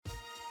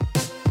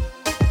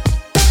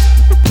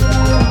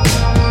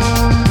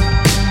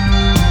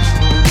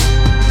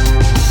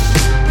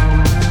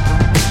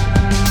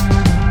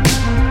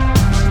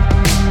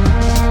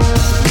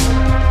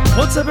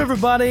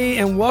everybody,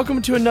 and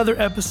welcome to another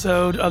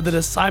episode of the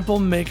Disciple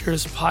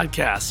Makers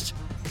Podcast.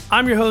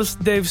 I'm your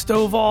host, Dave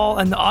Stovall,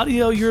 and the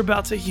audio you're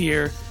about to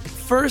hear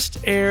first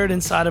aired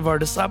inside of our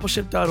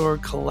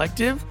discipleship.org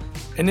collective,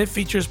 and it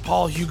features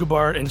Paul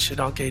Huyghebaert and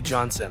Shodankeh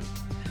Johnson.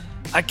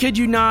 I kid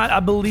you not,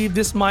 I believe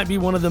this might be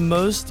one of the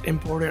most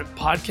important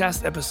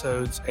podcast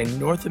episodes a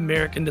North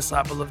American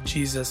disciple of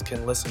Jesus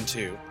can listen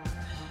to.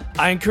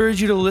 I encourage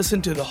you to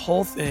listen to the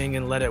whole thing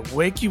and let it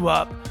wake you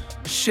up,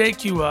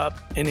 shake you up,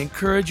 and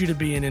encourage you to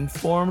be an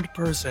informed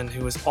person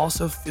who is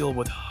also filled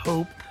with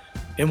hope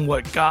in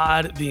what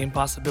God, the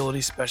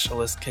impossibility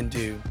specialist, can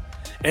do.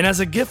 And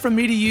as a gift from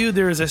me to you,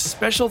 there is a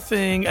special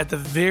thing at the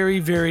very,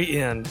 very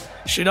end.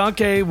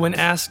 Shodankeh, when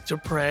asked to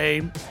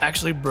pray,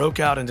 actually broke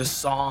out into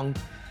song.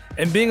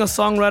 And being a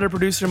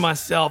songwriter-producer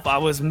myself, I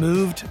was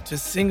moved to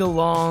sing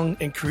along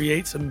and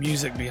create some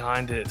music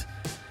behind it.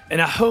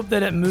 And I hope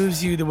that it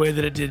moves you the way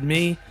that it did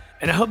me.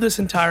 And I hope this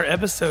entire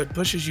episode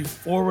pushes you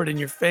forward in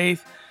your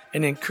faith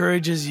and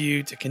encourages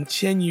you to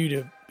continue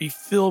to be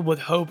filled with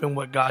hope in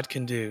what God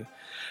can do.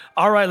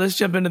 All right, let's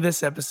jump into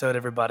this episode,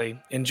 everybody.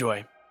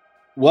 Enjoy.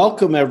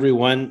 Welcome,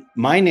 everyone.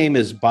 My name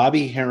is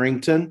Bobby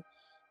Harrington,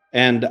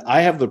 and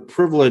I have the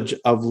privilege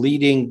of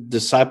leading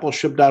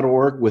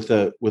discipleship.org with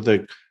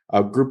a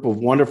group of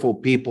wonderful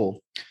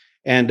people.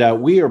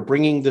 And we are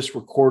bringing this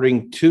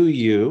recording to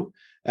you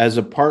as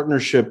a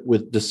partnership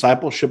with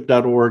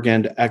discipleship.org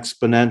and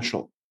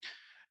Exponential.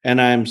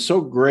 And I'm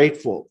so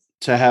grateful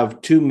to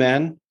have two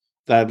men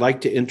that I'd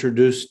like to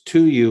introduce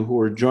to you who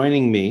are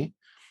joining me.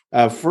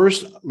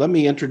 First, let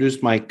me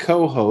introduce my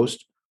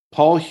co-host,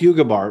 Paul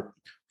Huyghebaert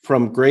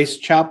from Grace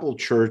Chapel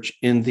Church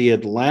in the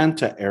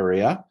Atlanta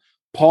area.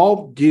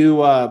 Paul, do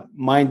you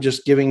mind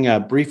just giving a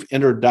brief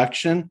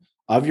introduction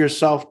of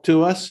yourself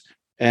to us?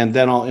 And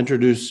then I'll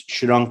introduce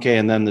Shodankeh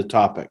and then the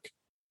topic.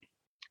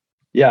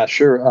 Yeah,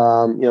 sure.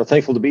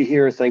 Thankful to be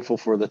here. Thankful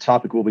for the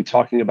topic we'll be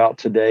talking about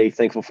today.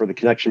 Thankful for the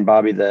connection,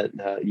 Bobby,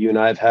 that you and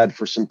I have had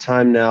for some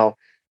time now,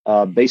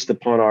 based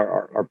upon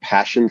our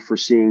passion for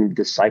seeing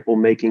disciple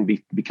making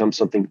become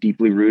something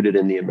deeply rooted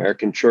in the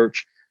American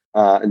church.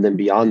 And then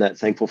beyond that,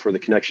 thankful for the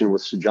connection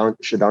with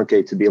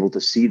Shodankeh to be able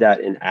to see that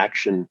in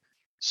action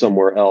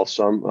somewhere else.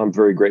 So I'm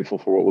very grateful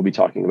for what we'll be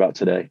talking about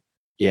today.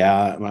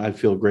 Yeah, I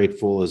feel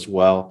grateful as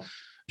well.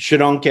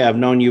 Shodankeh, I've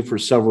known you for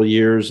several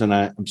years, and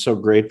I'm so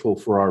grateful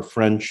for our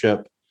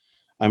friendship.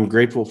 I'm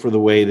grateful for the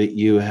way that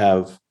you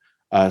have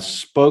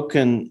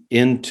spoken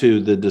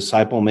into the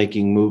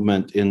disciple-making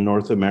movement in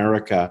North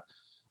America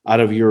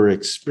out of your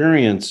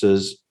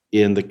experiences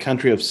in the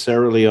country of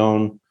Sierra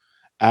Leone,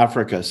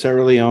 Africa.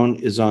 Sierra Leone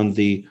is on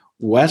the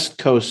west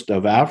coast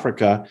of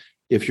Africa,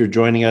 if you're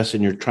joining us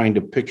and you're trying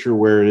to picture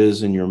where it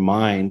is in your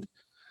mind.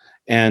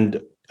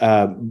 And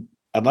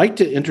I'd like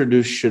to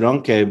introduce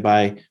Shodankeh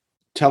by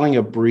telling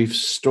a brief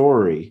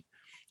story,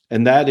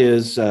 and that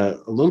is a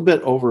little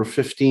bit over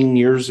 15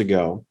 years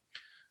ago,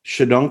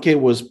 Shodankeh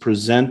was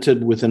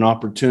presented with an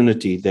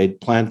opportunity. They'd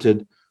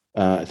planted,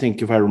 I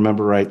think if I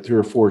remember right, 3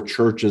 or 4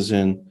 churches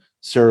in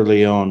Sierra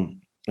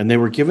Leone, and they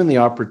were given the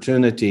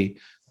opportunity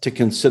to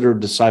consider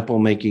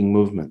disciple-making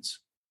movements.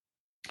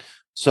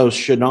 So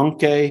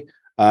Shodankeh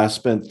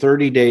spent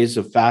 30 days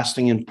of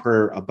fasting and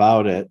prayer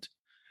about it,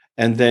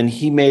 and then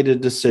he made a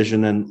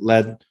decision and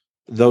led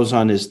those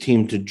on his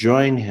team to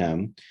join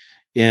him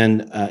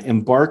in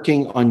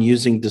embarking on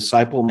using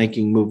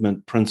disciple-making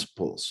movement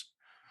principles.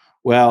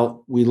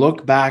 Well, we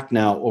look back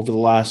now over the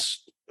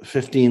last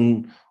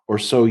 15 or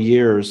so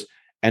years,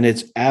 and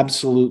it's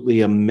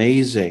absolutely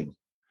amazing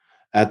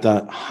at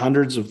the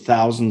hundreds of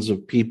thousands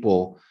of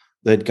people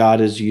that God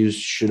has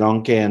used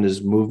Shodankeh and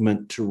his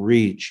movement to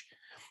reach.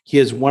 He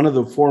is one of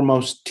the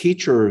foremost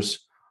teachers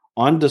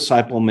on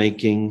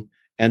disciple-making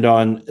and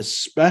on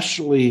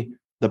especially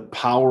the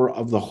power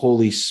of the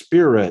Holy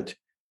Spirit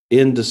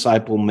in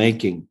disciple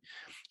making.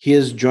 He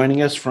is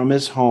joining us from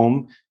his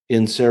home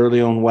in Sierra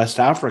Leone, West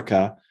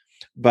Africa,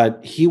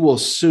 but he will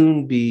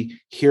soon be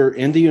here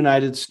in the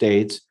United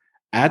States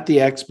at the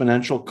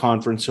Exponential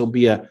Conference. He'll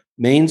be a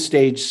main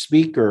stage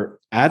speaker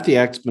at the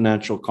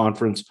Exponential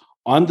Conference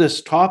on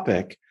this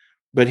topic,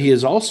 but he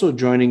is also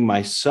joining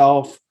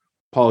myself,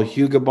 Paul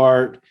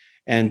Huyghebaert,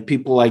 and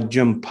people like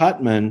Jim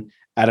Putman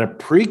at a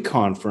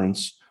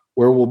pre-conference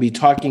where we'll be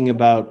talking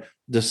about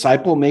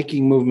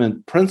disciple-making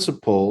movement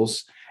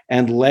principles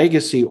and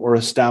legacy or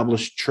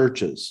established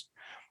churches.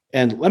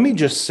 And let me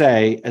just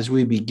say, as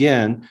we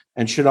begin,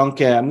 and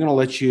Shodankeh, I'm going to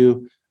let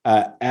you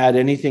add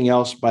anything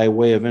else by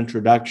way of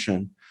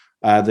introduction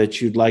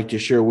that you'd like to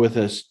share with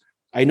us.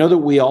 I know that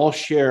we all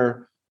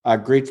share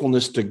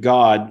gratefulness to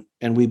God,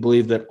 and we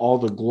believe that all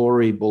the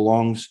glory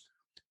belongs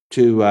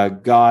to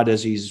God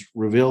as he's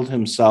revealed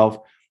himself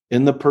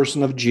in the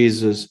person of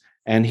Jesus,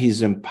 and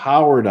he's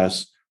empowered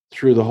us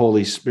through the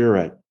Holy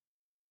Spirit.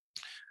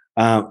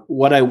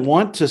 What I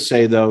want to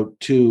say, though,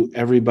 to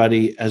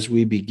everybody as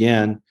we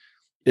begin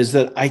is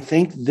that I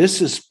think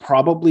this is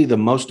probably the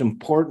most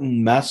important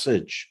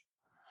message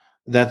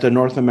that the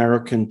North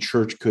American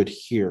church could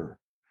hear.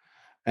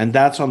 And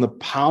that's on the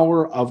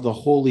power of the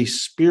Holy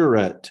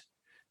Spirit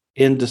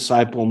in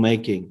disciple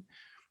making.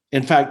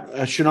 In fact,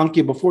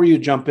 Shodankeh, before you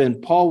jump in,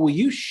 Paul, will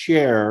you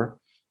share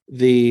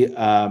the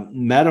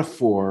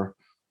metaphor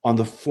on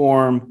the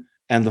form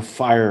and the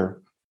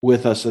fire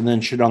with us? And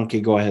then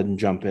Shodankeh, go ahead and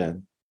jump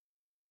in.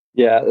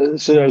 Yeah.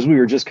 So as we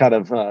were just kind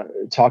of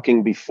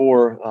talking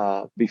before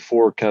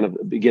kind of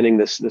beginning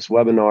this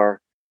webinar,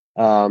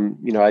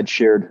 I'd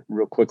shared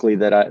real quickly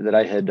that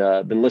I had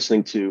been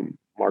listening to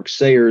Mark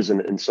Sayers,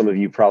 and some of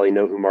you probably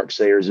know who Mark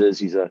Sayers is.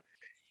 He's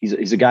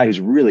a guy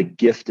who's really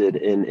gifted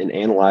in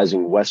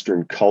analyzing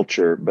Western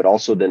culture, but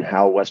also then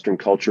how Western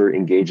culture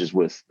engages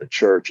with the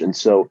church. And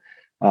so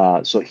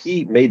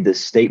he made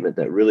this statement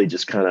that really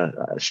just kind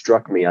of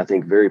struck me. I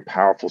think very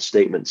powerful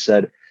statement.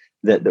 Said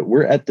that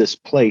we're at this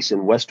place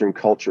in Western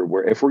culture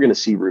where if we're going to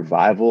see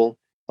revival,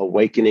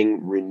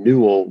 awakening,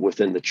 renewal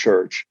within the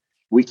church,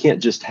 we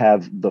can't just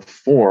have the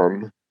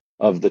form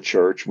of the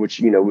church, which,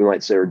 we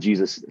might say are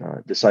Jesus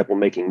disciple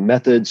making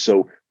methods.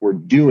 So we're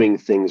doing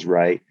things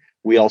right.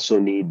 We also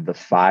need the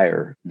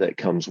fire that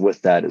comes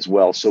with that as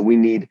well. So we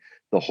need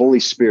the Holy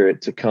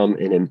Spirit to come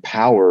and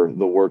empower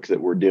the work that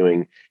we're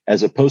doing,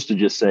 as opposed to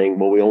just saying,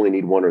 well, we only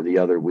need one or the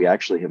other. We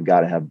actually have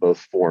got to have both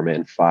form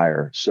and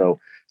fire. So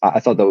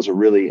I thought that was a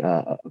really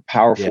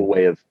powerful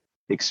way of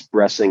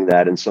expressing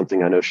that, and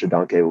something I know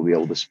Shodankeh will be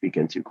able to speak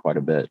into quite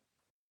a bit.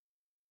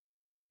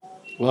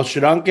 Well,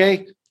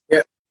 Shodankeh,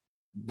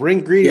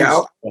 bring greetings.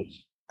 Yeah,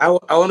 I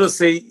want to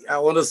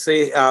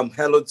say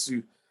hello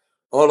to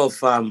all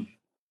of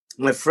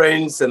my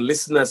friends and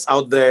listeners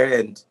out there,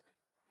 and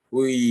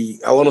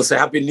I want to say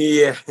Happy New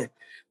Year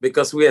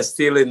because we are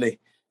still in the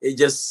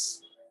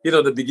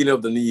beginning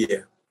of the new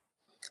year.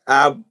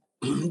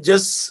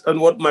 Just on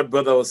what my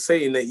brother was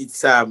saying,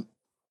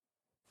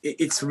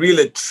 it's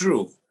really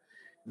true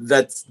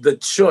that the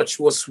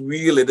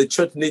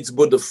church needs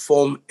both the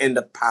form and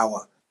the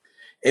power.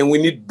 And we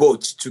need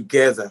both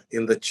together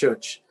in the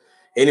church.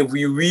 And if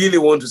we really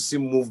want to see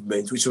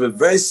movement, which will be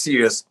very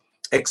serious,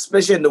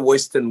 especially in the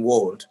Western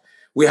world,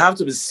 we have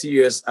to be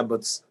serious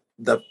about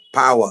the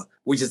power,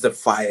 which is the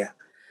fire.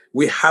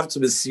 We have to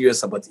be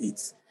serious about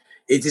it.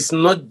 It is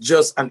not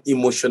just an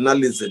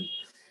emotionalism.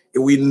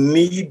 We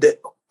need the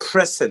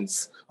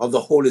presence of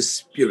the Holy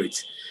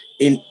Spirit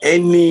in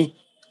any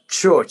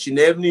church, in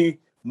any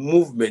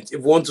movement.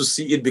 If we want to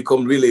see it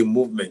become really a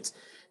movement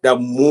that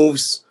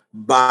moves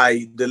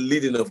by the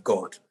leading of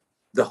God,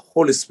 the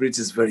Holy Spirit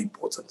is very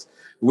important,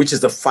 which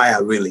is the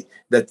fire really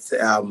that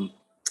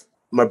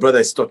my brother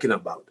is talking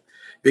about.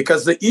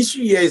 Because the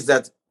issue here is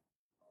that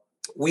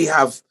we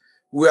have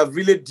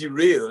really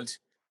derailed,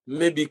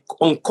 maybe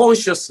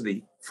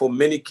unconsciously for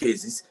many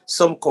cases,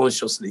 some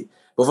consciously,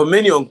 but for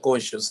many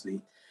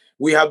unconsciously,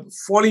 we have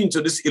fallen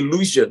into this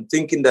illusion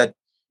thinking that,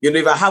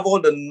 if I have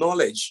all the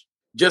knowledge,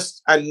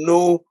 I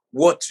know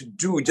what to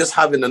do, just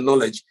having the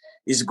knowledge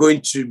is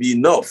going to be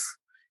enough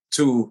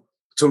to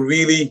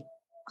really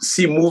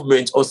see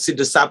movement or see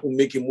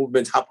disciple-making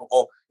movement happen,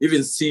 or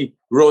even see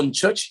run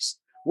churches.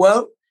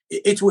 Well,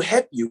 it will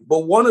help you.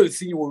 But one of the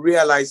things you will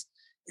realize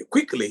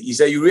quickly is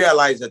that you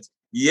realize that,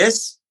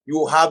 yes,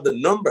 you have the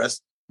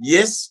numbers,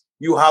 yes,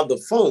 you have the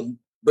phone,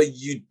 but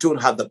you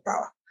don't have the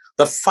power.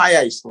 The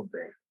fire is not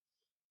there.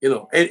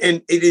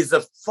 And it is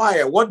the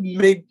fire. What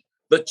made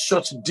the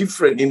church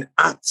different in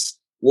Acts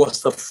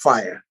was the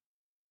fire.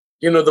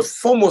 The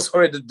form was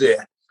already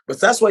there. But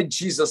that's why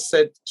Jesus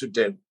said to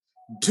them,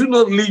 do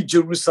not leave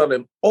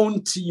Jerusalem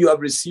until you have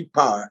received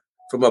power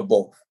from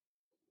above.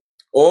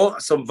 Or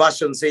some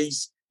version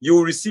says, you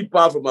will receive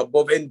power from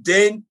above, and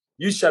then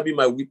you shall be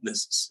my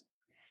witnesses.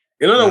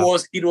 In other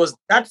words, it was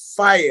that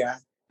fire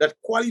that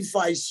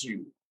qualifies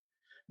you,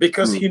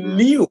 because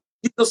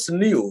Jesus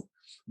knew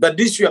that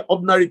these were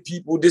ordinary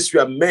people, these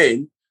were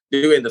men,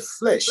 they were in the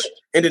flesh,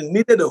 and they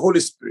needed the Holy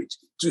Spirit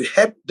to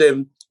help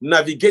them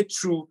navigate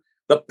through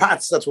the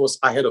paths that was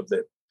ahead of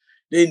them.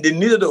 They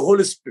needed the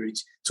Holy Spirit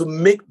to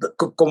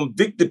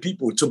convict the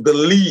people to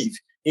believe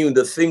in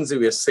the things they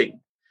were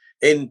saying.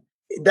 And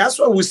that's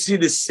why we see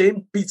the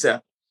same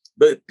Peter,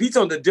 but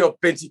Peter on the day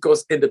of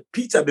Pentecost and the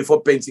Peter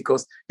before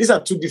Pentecost, these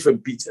are two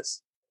different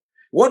Peters.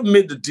 What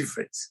made the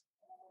difference?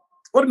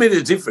 What made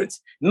the difference?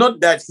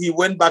 Not that he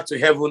went back to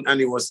heaven and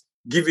he was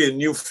given a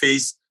new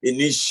face, a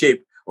new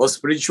shape, or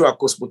spiritual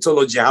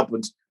cosmetology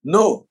happened.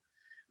 No.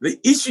 The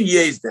issue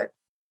here is that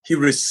he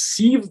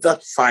received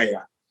that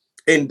fire,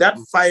 and that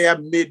fire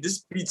made this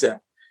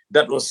Peter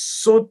that was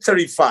so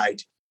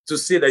terrified to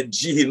say that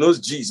he knows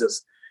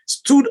Jesus,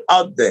 stood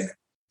out there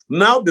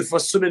now before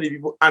so many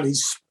people, and he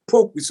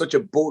spoke with such a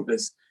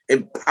boldness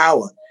and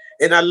power.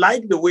 And I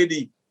like the way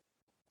the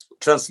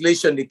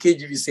translation, the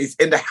KJV says,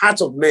 and the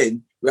hearts of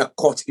men were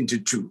cut into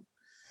two.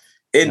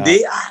 And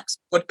they asked,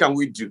 what can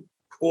we do?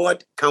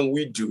 What can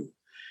we do?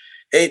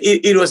 And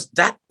it was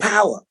that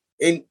power.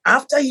 And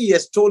after he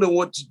has told them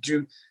what to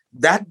do,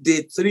 that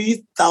day,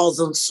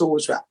 3,000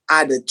 souls were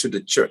added to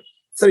the church.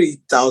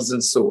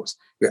 3,000 souls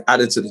were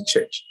added to the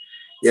church.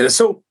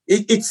 So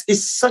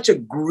it's such a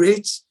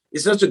great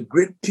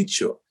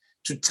picture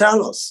to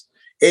tell us.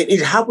 And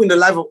it happened in the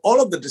life of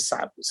all of the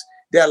disciples.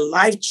 Their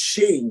life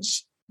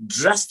changed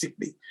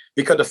drastically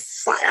because the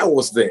fire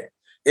was there.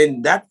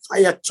 And that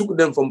fire took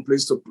them from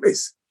place to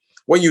place.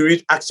 When you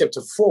read Acts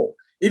chapter 4,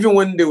 even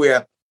when they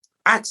were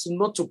asked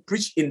not to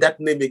preach in that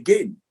name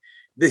again,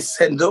 they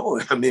said, no,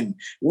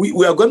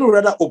 we are going to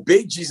rather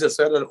obey Jesus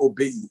rather than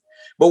obey you.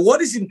 But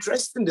what is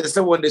interesting, they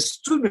said when they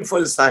stood before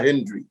the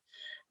Sanhedrin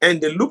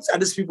and they looked at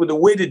these people, the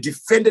way they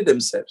defended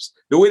themselves,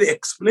 the way they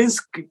explained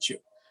scripture,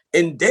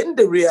 and then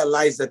they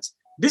realized that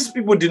these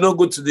people did not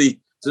go to the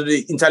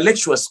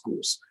intellectual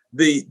schools,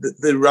 the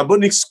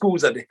rabbinic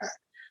schools that they had.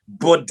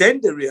 But then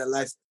they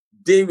realized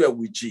they were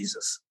with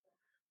Jesus.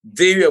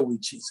 They were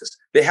with Jesus.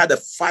 They had a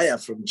fire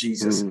from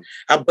Jesus.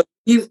 I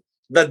believe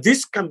that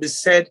this can be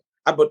said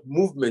about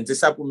movement,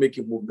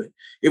 disciple-making movement.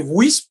 If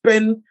we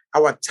spend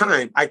our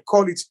time, I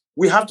call it,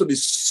 we have to be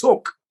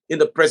soaked in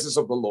the presence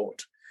of the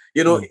Lord.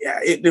 You know,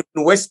 in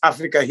West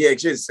Africa here,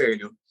 actually,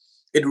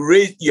 it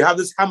rains. You have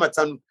this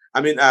Hamatan,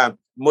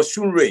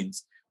 mushroom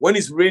rains. When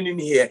it's raining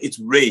here, it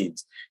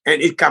rains.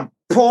 And it can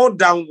pour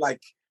down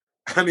like,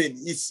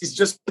 it's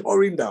just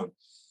pouring down.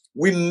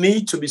 We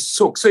need to be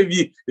soaked. So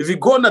if you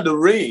go under the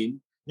rain,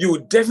 you will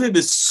definitely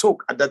be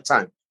soaked at that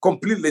time,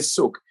 completely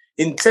soaked.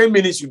 In 10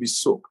 minutes, you'll be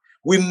soaked.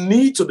 We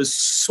need to be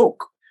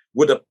soaked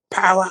with the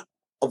power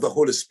of the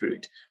Holy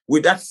Spirit,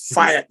 with that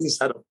fire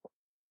inside of us.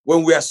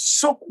 When we are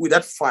soaked with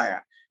that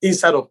fire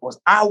inside of us,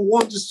 I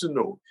want us to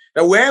know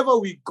that wherever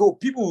we go,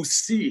 people will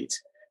see it.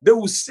 They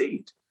will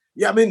see it.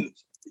 Yeah,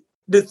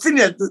 the thing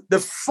is, the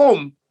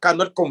form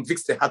cannot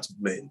convict the heart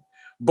of man,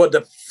 but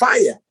the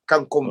fire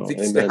can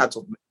convict the heart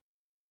of man.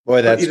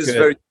 Boy, that's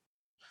good.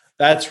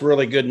 That's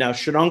really good. Now,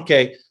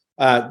 Shodankeh,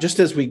 just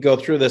as we go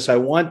through this, I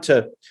want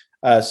to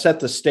set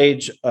the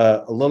stage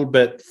a little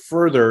bit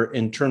further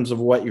in terms of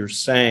what you're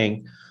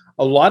saying.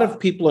 A lot of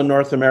people in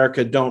North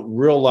America don't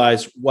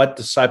realize what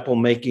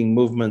disciple-making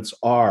movements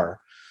are.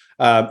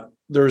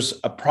 There's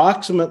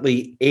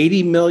approximately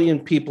 80 million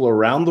people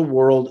around the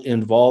world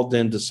involved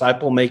in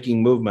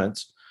disciple-making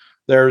movements.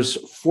 There's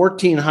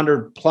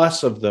 1,400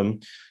 plus of them.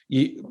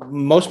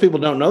 Most people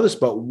don't know this,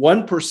 but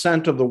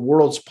 1% of the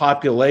world's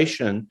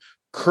population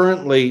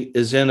currently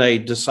is in a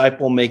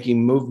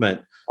disciple-making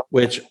movement,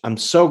 which I'm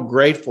so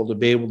grateful to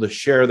be able to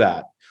share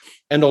that.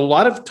 And a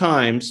lot of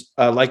times,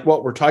 like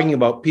what we're talking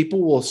about,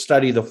 people will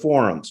study the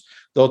forums.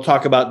 They'll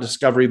talk about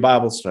Discovery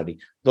Bible Study.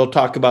 They'll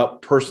talk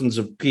about Persons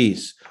of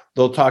Peace.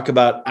 They'll talk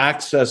about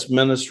Access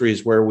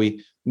Ministries, where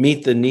we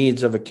meet the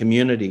needs of a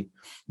community.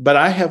 But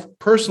I have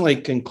personally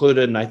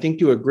concluded, and I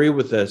think you agree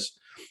with this,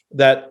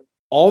 that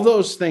all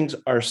those things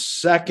are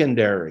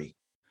secondary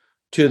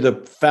to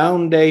the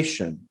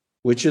foundation,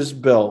 which is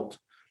built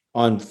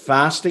on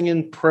fasting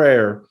and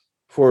prayer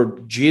for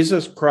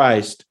Jesus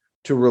Christ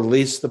to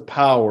release the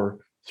power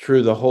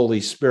through the Holy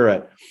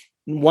Spirit.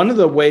 One of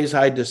the ways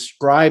I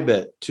describe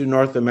it to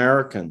North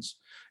Americans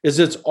is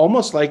it's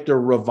almost like the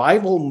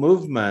revival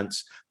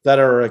movements that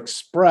are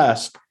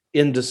expressed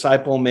in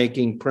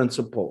disciple-making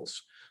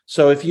principles.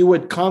 So if you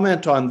would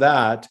comment on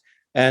that,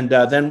 and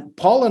then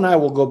Paul and I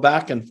will go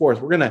back and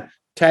forth. We're going to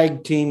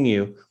tag team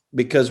you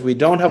because we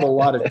don't have a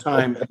lot of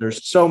time. And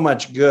there's so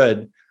much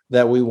good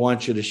that we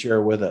want you to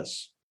share with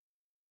us.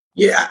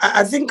 Yeah,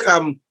 I think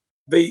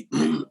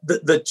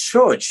the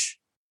church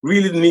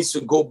really needs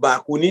to go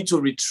back. We need to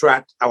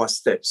retract our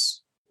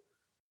steps.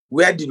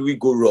 Where did we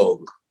go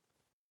wrong?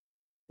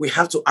 We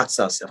have to ask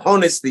ourselves,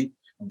 honestly,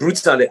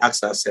 brutally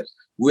ask ourselves,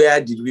 where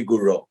did we go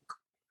wrong?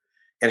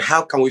 And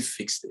how can we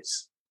fix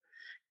this?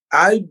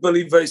 I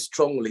believe very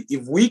strongly,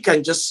 if we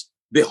can just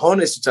be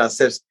honest with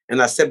ourselves and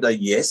accept that,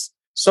 yes,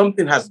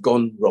 something has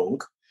gone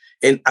wrong,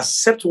 and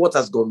accept what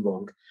has gone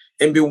wrong,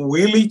 and be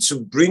willing to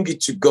bring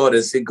it to God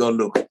and say, God,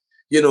 look,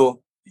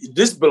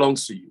 this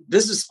belongs to you.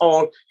 This is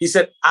all. He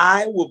said,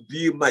 I will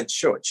build my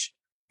church,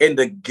 and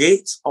the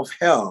gates of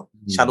hell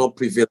shall not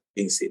prevail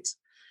against it.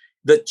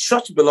 The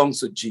church belongs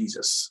to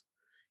Jesus.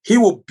 He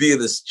will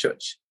build this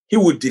church. He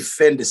will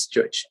defend this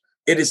church.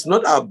 It is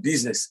not our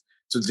business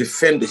to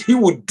defend it. He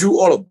will do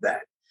all of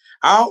that.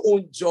 Our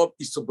own job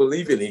is to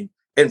believe in him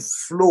and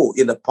flow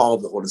in the power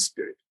of the Holy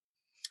Spirit.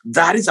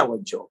 That is our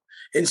job.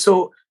 And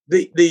so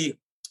the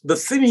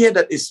thing here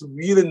that is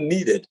really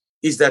needed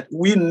is that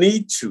we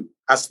need to,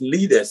 as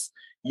leaders,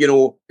 in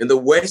the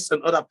West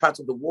and other parts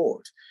of the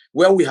world,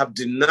 where we have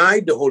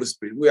denied the Holy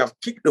Spirit, we have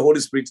kicked the Holy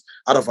Spirit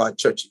out of our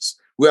churches.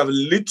 We have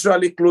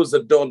literally closed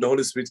the door on the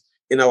Holy Spirit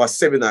in our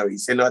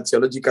seminaries, in our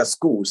theological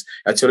schools,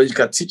 our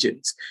theological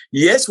teachings.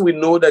 Yes, we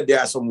know that there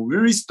are some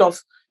weary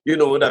stuff,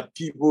 that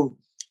people,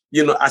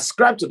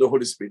 ascribe to the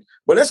Holy Spirit.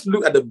 But let's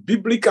look at the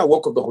biblical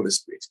work of the Holy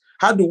Spirit.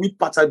 How do we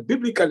pattern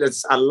biblically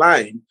that's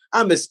aligned?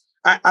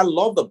 I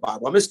love the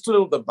Bible. I'm a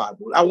student of the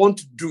Bible. I want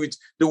to do it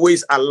the way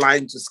it's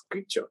aligned to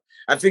Scripture.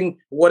 I think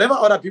whatever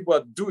other people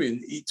are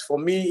doing, for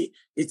me,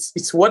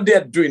 it's what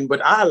they're doing,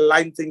 but I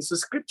align things to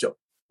Scripture.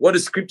 What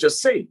does Scripture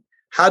say?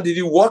 How did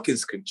he walk in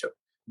Scripture?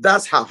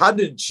 That's how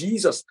did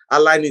Jesus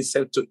align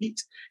himself to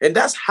it? And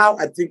that's how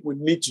I think we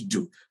need to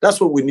do. That's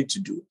what we need to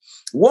do.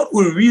 What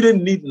we really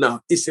need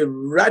now is a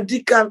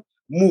radical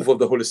move of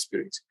the Holy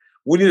Spirit.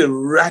 We need a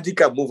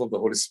radical move of the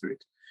Holy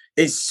Spirit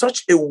in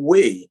such a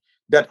way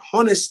that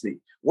honestly,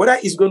 Whether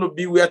it's going to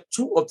be where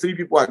 2 or 3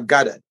 people are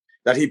gathered,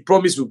 that he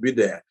promised will be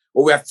there,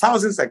 or where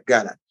thousands are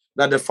gathered,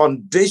 that the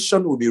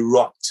foundation will be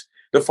rocked.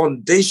 The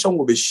foundation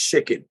will be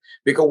shaken.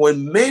 Because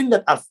when men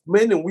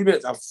and women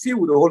that are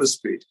filled with the Holy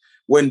Spirit,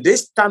 when they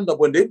stand up,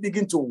 when they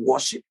begin to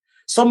worship,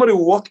 somebody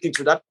will walk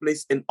into that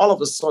place and all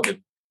of a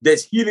sudden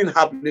there's healing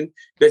happening,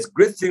 there's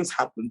great things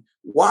happen.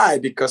 Why?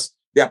 Because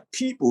there are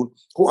people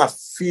who are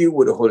filled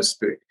with the Holy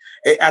Spirit.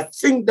 And I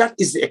think that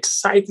is the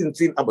exciting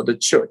thing about the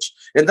church.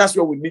 And that's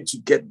what we need to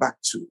get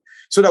back to,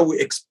 so that we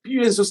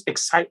experience those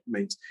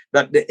excitement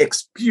that they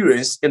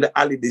experienced in the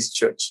early days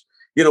church.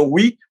 You know,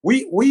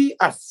 we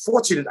are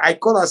fortunate. I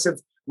call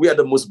ourselves, we are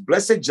the most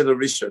blessed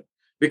generation,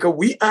 because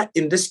we are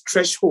in this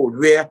threshold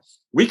where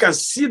we can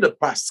see the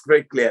past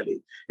very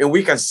clearly and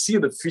we can see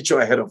the future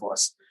ahead of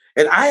us.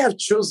 And I have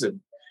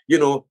chosen, you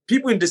know,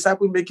 people in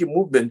disciple making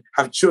movement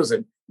have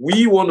chosen,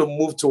 we want to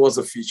move towards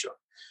the future.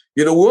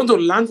 You know, we want to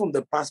learn from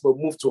the past, but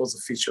move towards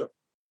the future.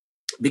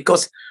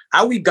 Because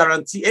I will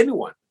guarantee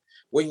anyone,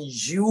 when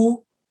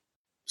you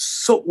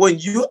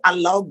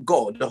allow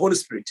God, the Holy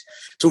Spirit,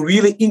 to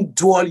really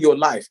indwell your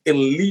life and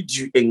lead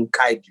you and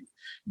guide you,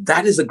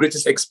 that is the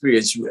greatest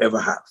experience you ever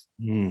have.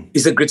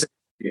 It's the greatest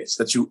experience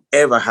that you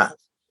ever have,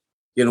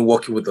 you know,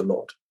 walking with the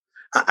Lord.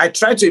 I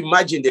try to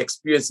imagine the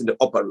experience in the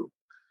upper room,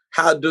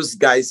 how those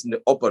guys in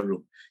the upper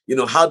room, you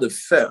know, how they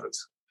felt.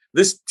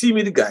 These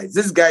timid guys,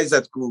 these guys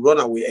that could run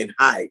away and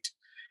hide.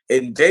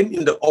 And then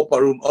in the upper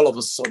room, all of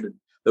a sudden,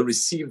 they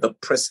received the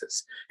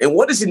presence. And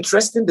what is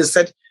interesting, they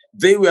said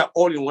they were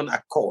all in one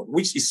accord,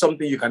 which is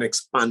something you can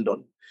expand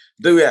on.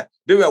 They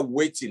were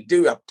waiting, they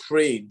were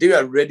praying, they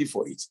were ready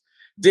for it.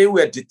 They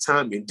were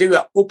determined, they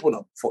were open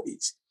up for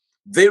it.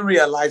 They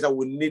realized that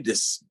we need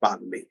this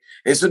badly.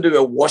 And so they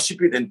were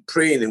worshiping and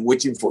praying and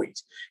waiting for it.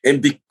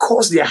 And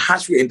because their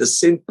hearts were in the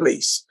same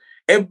place,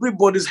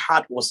 everybody's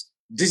heart was,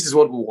 this is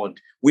what we want.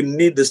 We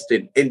need this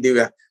thing. And they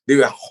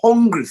were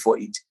hungry for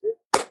it.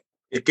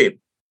 It came.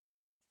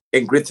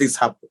 And great things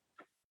happened.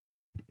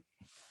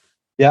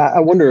 Yeah,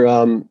 I wonder,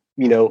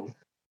 you know,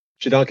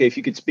 Shodankeh, if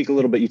you could speak a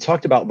little bit. You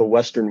talked about the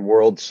Western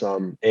world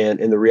some, and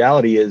the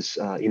reality is,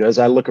 you know, as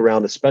I look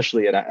around,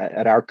 especially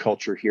at our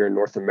culture here in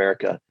North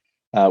America,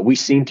 we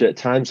seem to at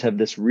times have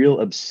this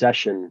real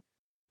obsession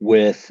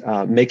with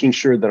making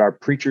sure that our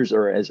preachers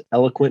are as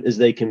eloquent as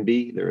they can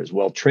be, they're as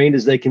well trained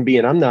as they can be.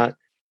 And I'm not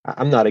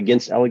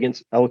against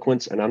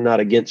eloquence, and I'm not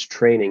against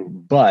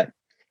training, but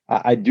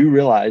I do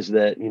realize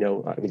that, you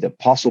know, I mean, the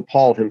Apostle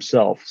Paul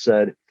himself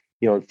said,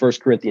 you know, in 1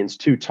 Corinthians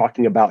 2,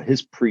 talking about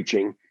his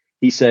preaching,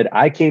 he said,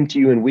 I came to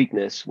you in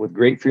weakness with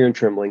great fear and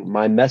trembling.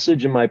 My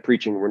message and my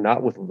preaching were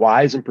not with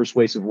wise and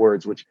persuasive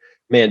words, which,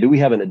 man, do we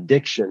have an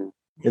addiction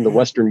in the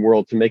Western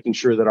world to making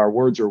sure that our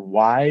words are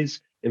wise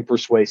and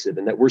persuasive,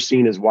 and that we're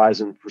seen as wise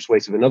and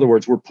persuasive. In other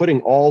words, we're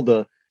putting all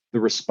the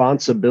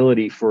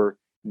responsibility for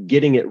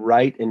getting it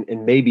right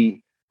and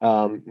maybe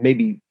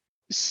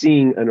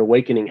seeing an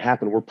awakening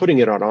happen. We're putting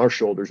it on our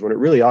shoulders when it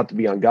really ought to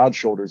be on God's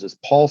shoulders. As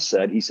Paul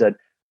said, he said,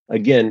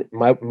 again,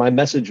 my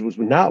message was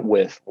not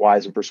with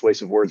wise and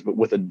persuasive words, but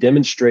with a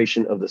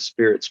demonstration of the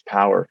Spirit's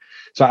power.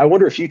 So I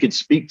wonder if you could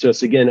speak to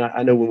us again.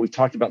 I know when we've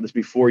talked about this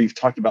before, you've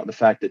talked about the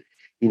fact that,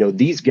 you know,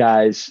 these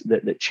guys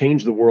that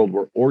changed the world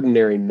were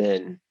ordinary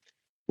men,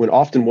 when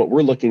often what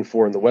we're looking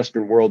for in the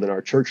Western world and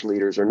our church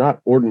leaders are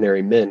not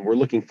ordinary men. We're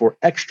looking for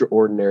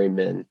extraordinary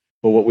men.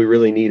 But what we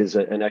really need is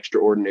an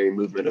extraordinary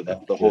movement of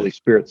the Holy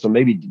Spirit. So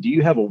maybe, do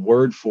you have a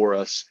word for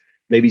us,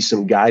 maybe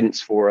some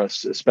guidance for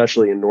us,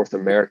 especially in North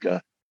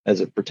America, as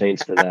it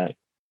pertains to that?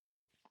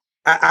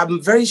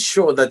 I'm very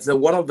sure that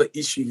one of the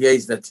issues here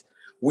is that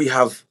we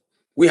have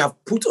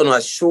put on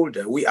our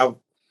shoulder, we are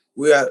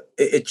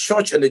a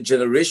church and a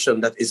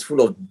generation that is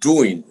full of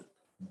doing.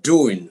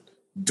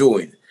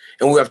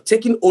 And we have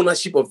taken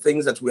ownership of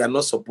things that we are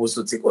not supposed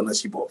to take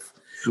ownership of.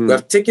 We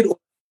have taken ownership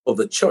of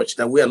the church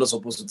that we are not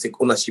supposed to take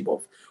ownership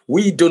of.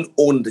 We don't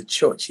own the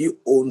church. He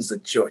owns the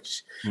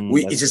church.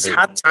 It is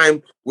hard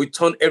time we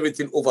turn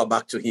everything over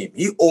back to him.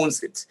 He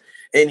owns it.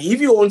 And if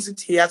he owns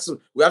it, we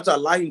have to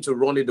allow him to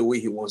run it the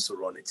way he wants to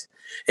run it.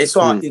 And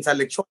so our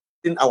intellectual,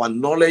 our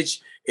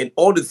knowledge, and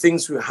all the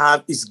things we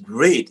have is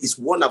great. It's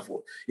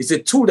wonderful. It's a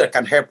tool that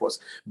can help us.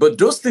 But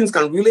those things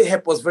can really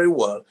help us very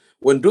well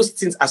when those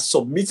things are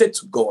submitted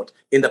to God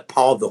in the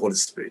power of the Holy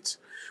Spirit.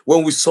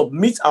 When we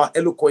submit our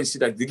eloquence,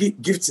 that the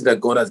gifts that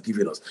God has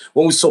given us,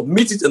 when we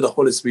submit it in the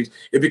Holy Spirit,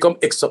 it becomes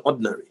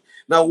extraordinary.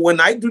 Now, when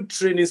I do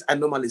trainings, I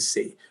normally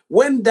say,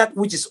 when that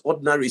which is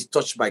ordinary is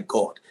touched by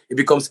God, it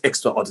becomes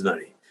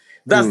extraordinary.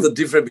 That's the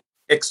difference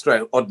between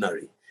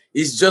extraordinary.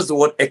 It's just the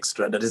word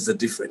extra that is the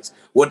difference.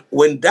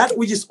 When that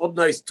which is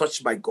ordinary is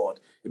touched by God,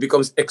 it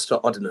becomes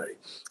extraordinary.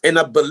 And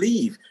I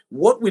believe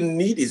what we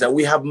need is that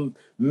we have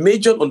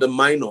majored on the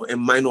minor and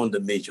minor on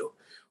the major.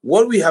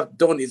 What we have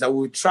done is that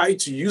we try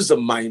to use the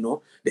minor,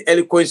 the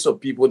eloquence of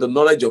people, the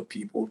knowledge of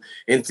people,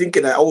 and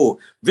thinking that, oh,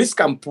 this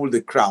can pull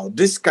the crowd,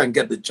 this can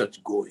get the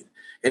church going.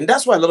 And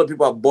that's why a lot of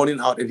people are burning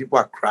out and people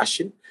are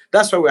crashing.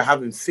 That's why we're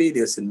having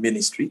failures in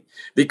ministry,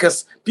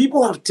 because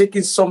people have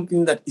taken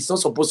something that is not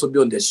supposed to be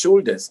on their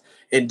shoulders,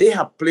 and they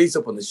have placed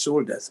up on the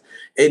shoulders.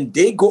 And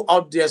they go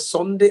out there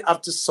Sunday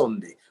after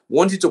Sunday,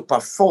 wanting to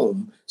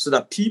perform so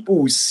that people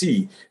will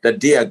see that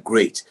they are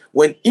great.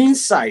 When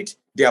inside,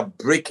 they are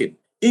breaking.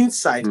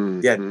 Inside,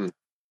 they are.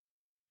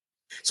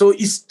 So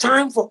it's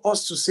time for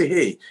us to say,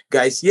 hey,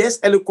 guys, yes,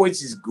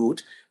 eloquence is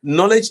good,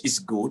 knowledge is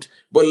good,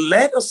 but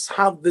let us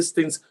have these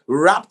things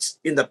wrapped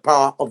in the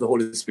power of the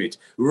Holy Spirit,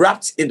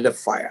 wrapped in the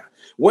fire.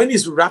 When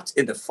it's wrapped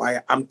in the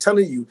fire, I'm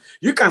telling you,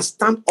 you can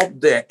stand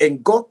up there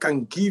and God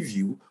can give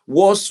you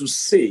words to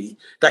say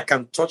that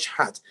can touch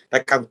heart,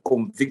 that can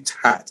convict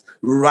heart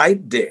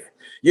right there.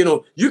 You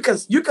know, you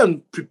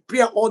can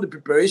prepare all the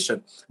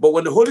preparation, but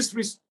when the Holy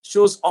Spirit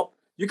shows up,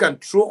 you can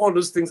throw all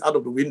those things out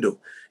of the window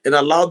and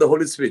allow the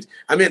Holy Spirit.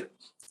 I mean,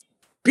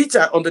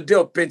 Peter on the day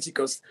of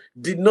Pentecost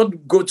did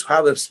not go to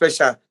have a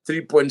special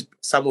 3-point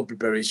sermon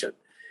preparation.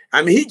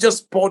 I mean, he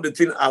just poured the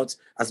thing out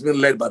as being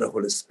led by the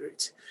Holy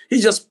Spirit. He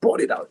just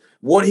poured it out.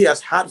 What he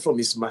has heard from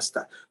his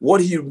master,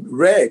 what he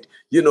read,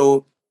 you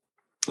know,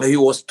 he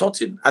was taught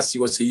him as he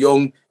was a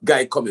young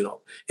guy coming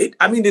up.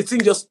 The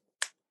thing just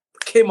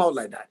came out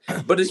like that.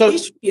 But the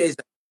issue here is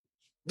that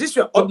these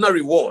were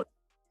ordinary words.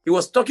 He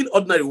was talking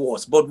ordinary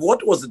words, but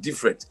what was the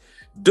difference?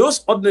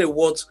 Those ordinary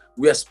words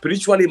were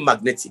spiritually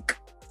magnetic.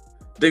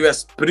 They were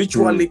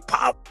spiritually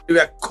powerful. They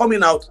were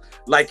coming out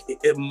like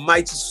a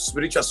mighty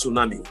spiritual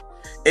tsunami.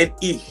 And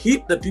it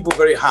hit the people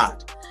very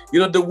hard.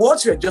 You know, the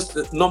words were just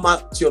the normal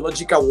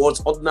theological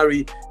words,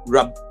 ordinary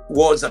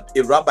words that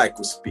a rabbi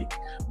could speak.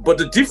 But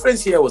the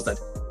difference here was that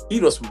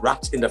it was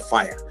wrapped in the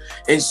fire.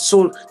 And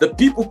so the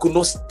people could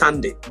not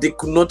stand it. They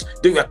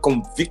were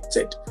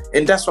convicted.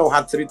 And that's why we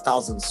had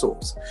 3,000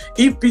 souls.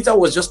 If Peter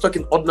was just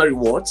talking ordinary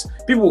words,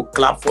 people would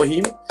clap for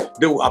him.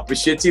 They would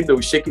appreciate him. They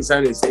would shake his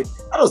hand and say,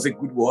 that was a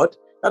good word.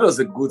 That was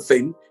a good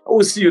thing. I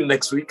will see you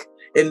next week.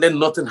 And then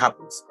nothing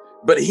happens.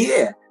 But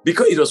here,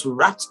 because it was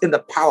wrapped in the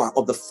power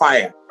of the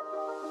fire,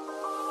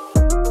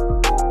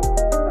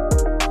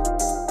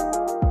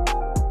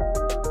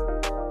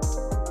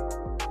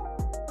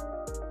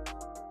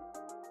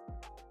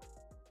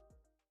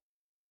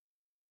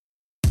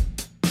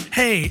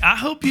 Hey, I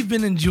hope you've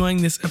been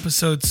enjoying this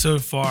episode so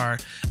far.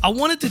 I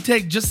wanted to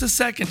take just a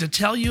second to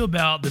tell you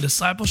about the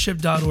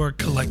discipleship.org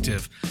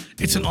collective.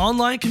 It's an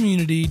online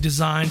community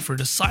designed for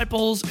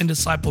disciples and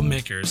disciple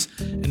makers.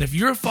 And if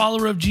you're a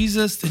follower of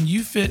Jesus, then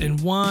you fit in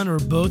one or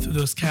both of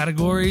those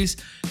categories.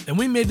 And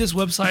we made this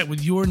website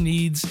with your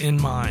needs in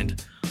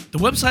mind. The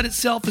website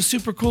itself is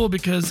super cool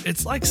because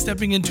it's like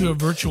stepping into a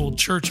virtual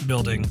church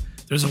building.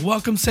 There's a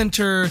welcome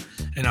center,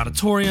 an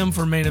auditorium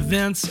for main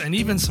events, and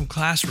even some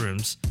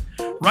classrooms.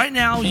 Right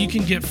now, you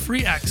can get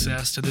free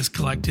access to this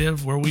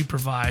collective where we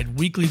provide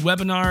weekly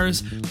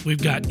webinars,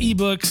 we've got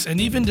ebooks, and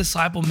even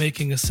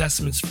disciple-making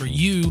assessments for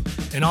you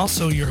and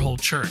also your whole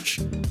church.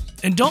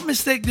 And don't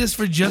mistake this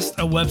for just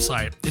a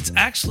website. It's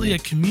actually a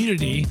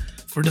community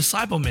for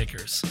disciple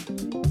makers.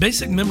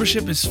 Basic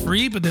membership is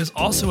free, but there's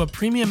also a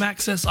premium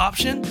access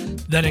option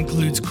that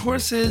includes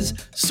courses,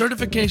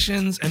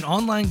 certifications, and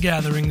online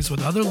gatherings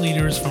with other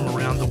leaders from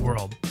around the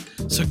world.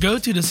 So go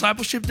to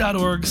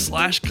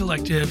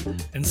discipleship.org/collective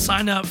and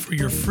sign up for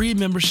your free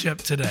membership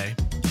today.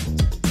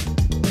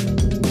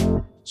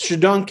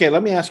 Shodankeh,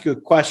 let me ask you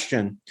a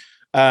question.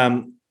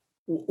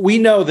 We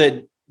know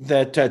that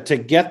to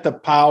get the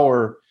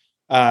power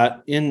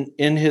in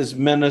his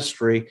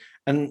ministry,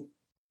 and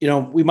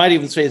we might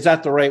even say, is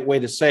that the right way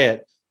to say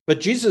it? But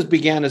Jesus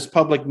began his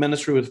public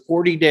ministry with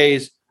 40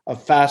 days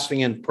of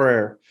fasting and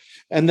prayer.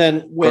 And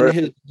then when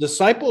his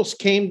disciples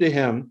came to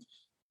him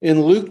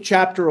in Luke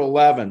chapter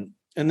 11,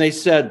 and they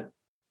said,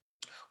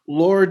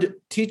 Lord,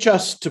 teach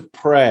us to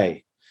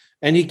pray.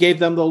 And he gave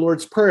them the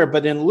Lord's Prayer.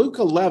 But in Luke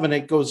 11,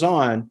 it goes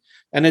on,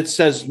 and it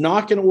says,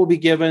 knock and it will be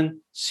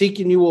given, seek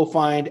and you will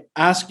find,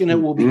 ask and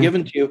it will be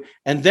given to you.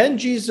 And then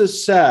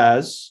Jesus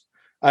says,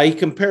 he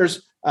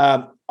compares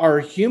our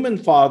human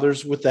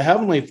fathers with the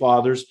heavenly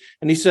fathers.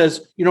 And he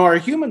says, our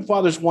human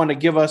fathers want to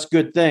give us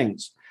good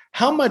things.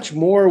 How much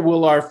more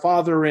will our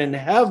Father in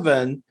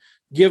heaven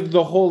give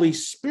the Holy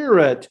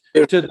Spirit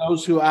to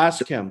those who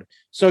ask him?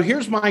 So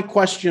here's my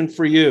question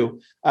for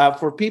you.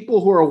 For people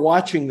who are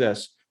watching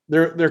this,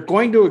 they're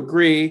going to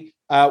agree.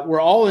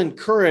 We're all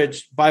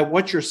encouraged by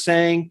what you're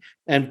saying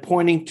and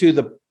pointing to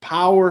the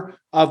power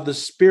of the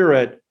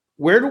Spirit.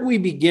 Where do we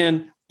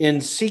begin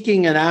in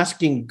seeking and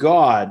asking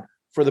God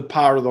for the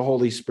power of the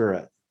Holy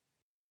Spirit?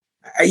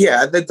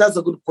 Yeah, that's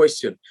a good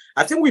question.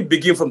 I think we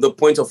begin from the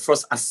point of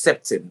first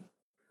accepting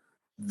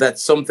that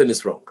something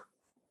is wrong.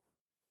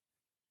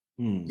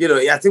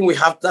 I think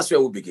that's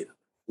where we begin.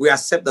 We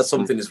accept that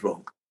something is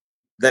wrong,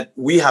 that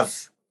we have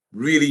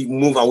really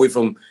moved away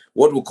from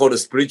what we call the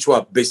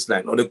spiritual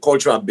baseline or the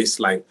cultural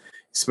baseline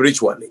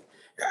spiritually.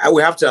 And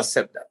we have to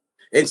accept that.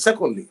 And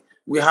secondly,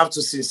 we have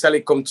to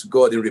sincerely come to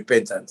God in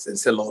repentance and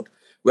say, Lord,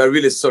 we are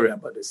really sorry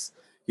about this.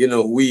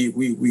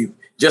 We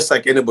just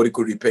like anybody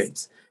could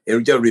repent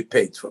and just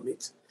repent from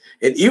it.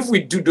 And if we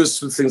do those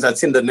two things, I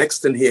think the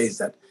next thing here is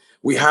that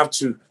we have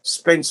to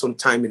spend some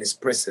time in his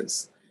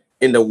presence,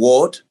 in the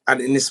word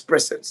and in his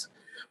presence.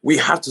 We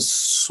have to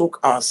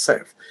soak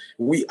ourselves.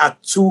 We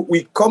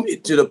come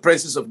into the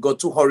presence of God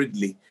too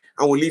hurriedly,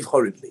 and we leave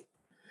hurriedly.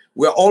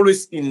 We're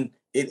always in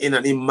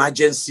an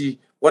emergency,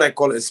 what I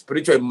call a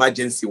spiritual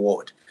emergency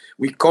ward.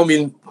 We come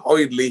in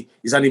hurriedly,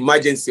 it's an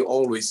emergency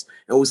always,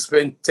 and we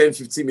spend 10,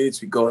 15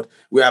 minutes with God.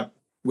 We are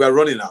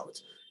running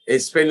out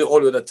and spending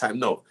all of the time.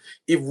 No.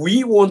 If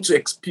we want to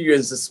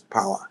experience this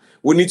power,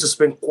 we need to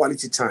spend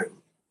quality time.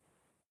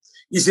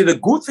 You see, the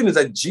good thing is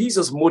that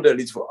Jesus modeled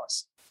it for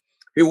us.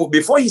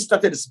 Before he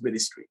started his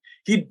ministry,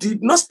 he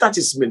did not start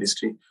his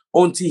ministry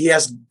until he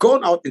has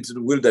gone out into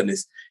the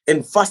wilderness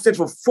and fasted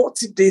for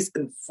 40 days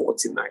and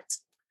 40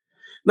 nights.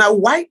 Now,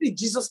 why did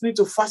Jesus need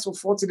to fast for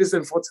 40 days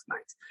and 40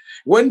 nights?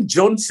 When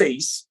John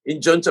says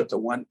in John chapter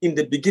 1, in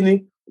the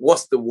beginning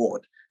was the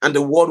Word, and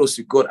the Word was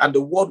with God, and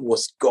the Word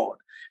was God,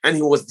 and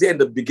he was there in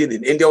the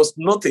beginning, and there was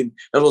nothing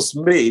that was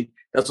made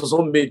that was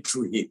not made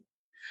through him.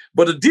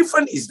 But the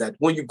difference is that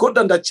when you go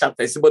down that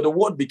chapter, it says, but the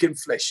Word became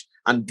flesh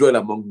and dwelt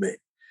among men.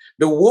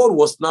 The Word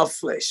was now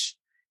flesh.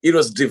 It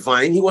was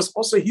divine. He was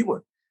also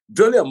human,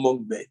 dwelling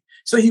among men.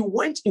 So he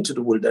went into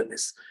the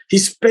wilderness. He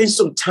spent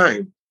some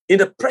time in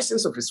the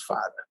presence of his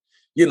Father,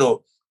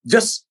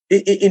 just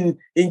in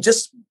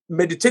just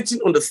meditating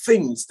on the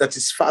things that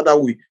his Father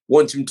will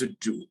want him to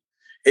do.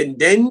 And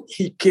then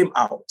he came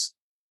out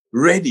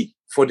ready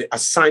for the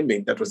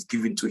assignment that was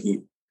given to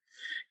him.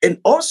 And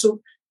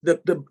also,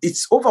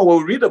 it's over when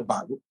we read the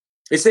Bible.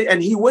 They say,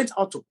 and he went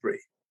out to pray.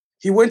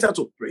 He went out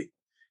to pray.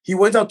 He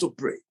went out to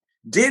pray.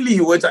 Daily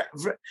he went out.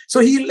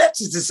 So he left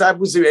his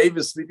disciples, they were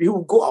even sleeping. He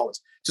would go out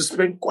to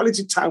spend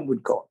quality time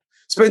with God,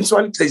 spend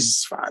quality time with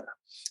his Father.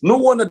 No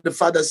wonder the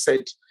Father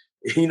said,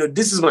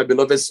 this is my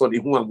beloved Son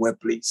in whom I'm well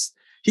pleased.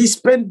 He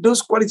spent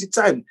those quality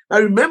time. Now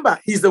remember,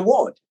 he's the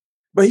Word,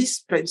 but he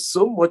spent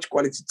so much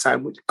quality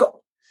time with God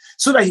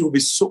so that he will be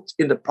soaked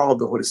in the power of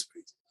the Holy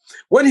Spirit.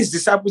 When his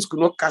disciples could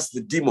not cast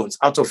the demons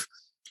out of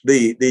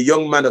the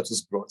young man that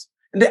was brought,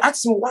 and they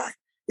asked him why.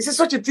 He said,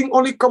 such a thing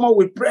only come out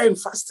with prayer and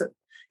fasting.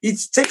 It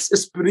takes a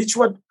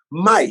spiritual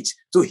might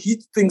to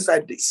hit things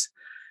like this.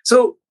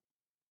 So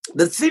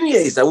the thing here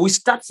is that we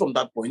start from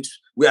that point.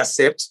 We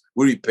accept,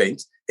 we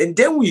repent, and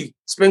then we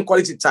spend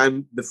quality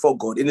time before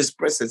God in his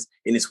presence,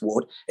 in his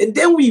word, and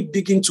then we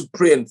begin to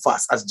pray and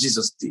fast as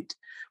Jesus did.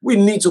 We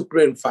need to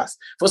pray and fast.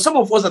 For some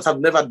of us that have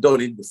never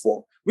done it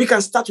before, we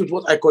can start with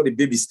what I call the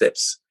baby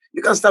steps.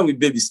 You can start with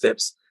baby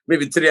steps,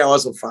 maybe 3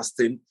 hours of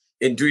fasting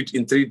and do it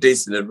in 3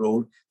 days in a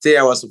row, 3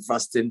 hours of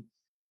fasting.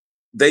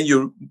 Then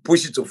you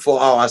push it to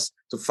 4 hours,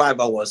 to 5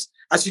 hours.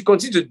 As you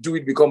continue to do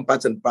it, become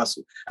part and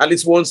parcel. At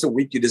least once a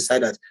week, you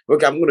decide that,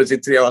 okay, I'm going to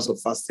take 3 hours of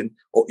fasting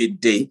or a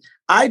day.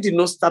 I did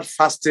not start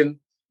fasting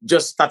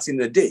just starting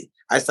a day.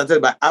 I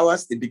started by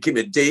hours, it became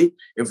a day.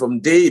 And from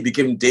day, it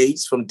became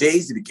days. From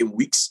days, it became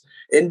weeks.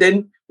 And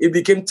then it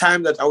became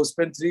time that I would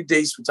spend 3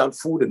 days without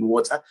food and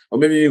water, or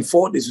maybe even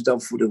 4 days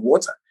without food and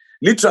water.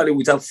 Literally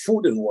without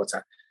food and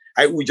water.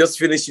 We just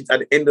finished it at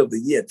the end of the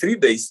year. 3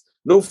 days,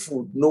 no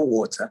food, no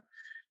water.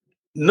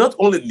 Not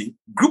only me,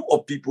 group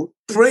of people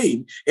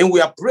praying, and we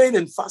are praying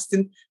and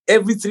fasting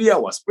every 3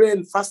 hours, praying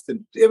and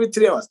fasting every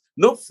 3 hours,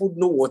 no food,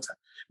 no water.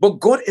 But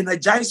God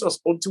energized us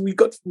until we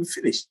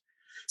finished.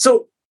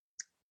 So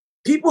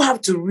people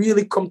have to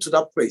really come to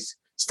that place,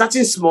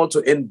 starting small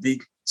to end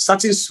big,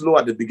 starting slow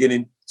at the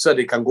beginning so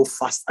they can go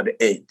fast at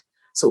the end.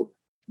 So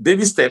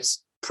baby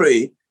steps,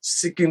 pray,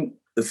 seeking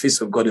the face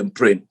of God and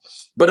praying.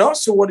 But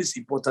also what is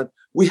important,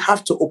 we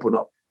have to open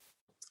up.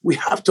 We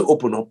have to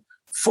open up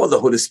for the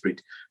Holy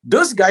Spirit.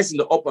 Those guys in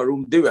the upper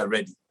room, they were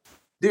ready.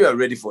 They were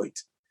ready for it.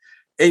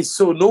 And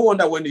so no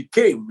wonder when it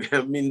came,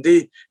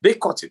 they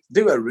caught it.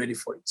 They were ready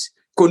for it.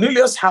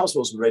 Cornelius' house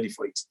was ready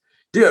for it.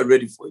 They were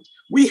ready for it.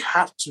 We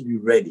have to be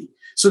ready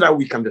so that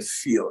we can be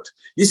filled.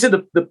 You see,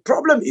 the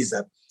problem is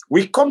that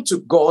we come to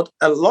God,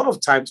 a lot of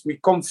times we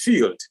come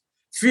filled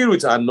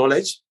with our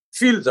knowledge,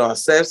 filled with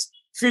ourselves,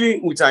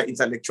 filling with our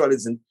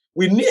intellectualism.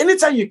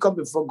 Anytime you come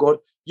before God,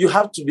 you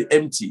have to be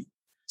empty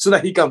so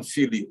that he can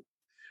fill you.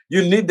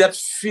 You need that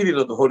feeling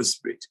of the Holy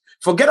Spirit.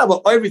 Forget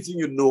about everything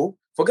you know.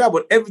 Forget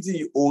about everything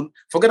you own.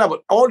 Forget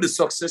about all the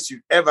success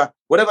you've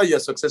whatever you're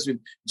successful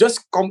with.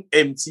 Just come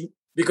empty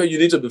because you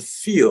need to be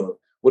filled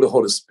with the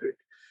Holy Spirit.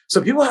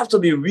 So people have to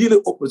be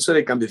really open so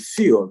they can be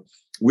filled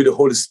with the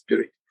Holy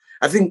Spirit.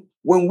 I think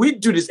when we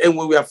do this and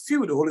when we are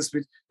filled with the Holy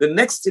Spirit, the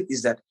next step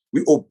is that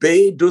we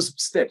obey those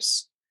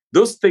steps,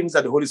 those things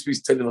that the Holy Spirit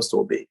is telling us to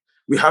obey.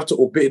 We have to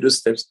obey those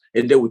steps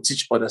and then we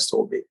teach others to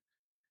obey.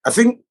 I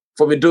think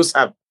for me, those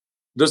are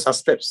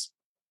steps.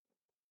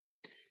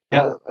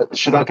 Yeah,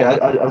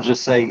 Shodankeh, I'll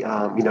just say,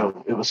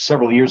 it was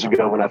several years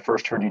ago when I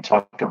first heard you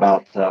talk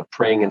about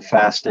praying and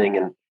fasting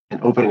and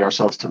opening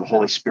ourselves to the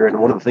Holy Spirit.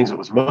 And one of the things that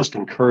was most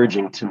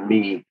encouraging to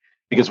me,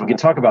 because we can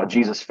talk about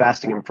Jesus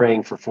fasting and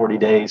praying for 40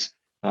 days.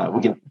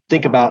 We can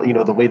think about,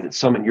 the way that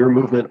some in your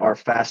movement are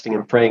fasting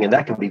and praying, and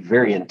that can be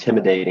very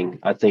intimidating,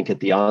 I think, at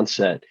the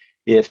onset.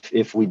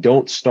 if we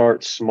don't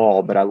start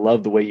small, but I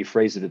love the way you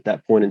phrase it at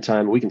that point in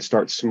time, we can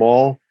start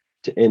small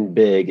to end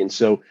big. And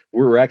so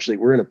we're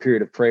in a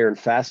period of prayer and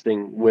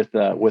fasting with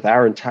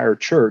our entire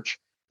church,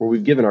 where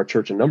we've given our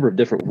church a number of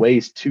different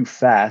ways to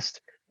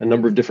fast, a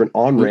number of different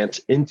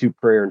on-ramps into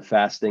prayer and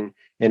fasting.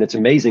 And it's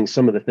amazing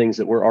some of the things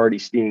that we're already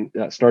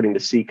starting to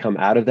see come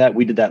out of that.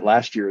 We did that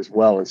last year as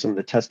well, and some of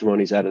the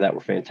testimonies out of that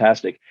were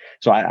fantastic.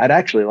 So I'd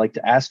actually like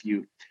to ask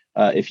you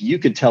if you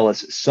could tell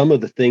us some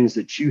of the things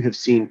that you have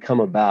seen come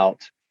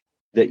about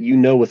that you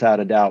know without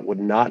a doubt would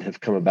not have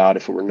come about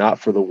if it were not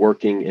for the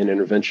working and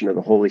intervention of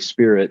the Holy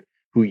Spirit,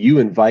 who you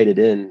invited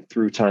in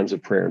through times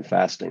of prayer and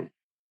fasting.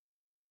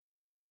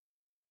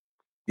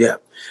 Yeah,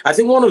 I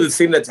think one of the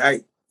things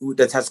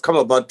that has come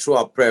about through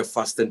our prayer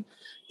fasting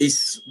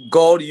is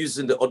God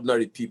using the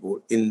ordinary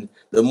people in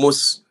the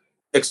most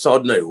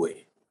extraordinary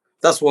way.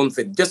 That's one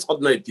thing, just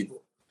ordinary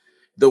people.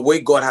 The way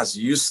God has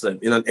used them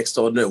in an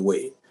extraordinary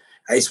way.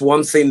 It's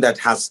one thing that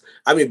has,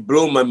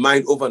 blown my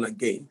mind over and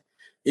again.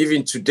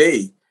 Even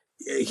today,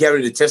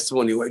 hearing the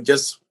testimony,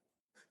 just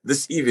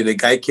this evening, a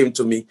guy came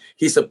to me.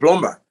 He's a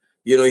plumber.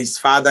 He and his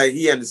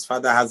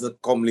father has a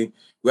company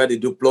where they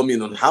do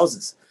plumbing on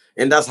houses.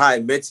 And that's how I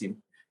met him.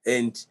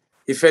 And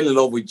he fell in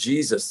love with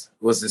Jesus,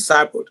 was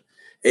discipled.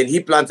 And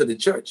he planted the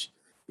church.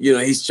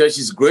 His church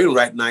is growing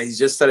right now. He's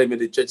just telling me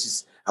the church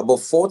is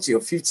about 40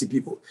 or 50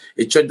 people.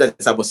 A church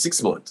that's about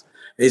 6 months.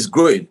 It's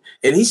growing.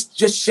 And he's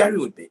just sharing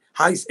with me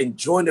how he's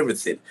enjoying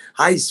everything,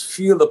 how he's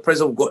feel the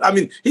presence of God.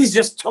 He's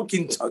just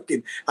talking.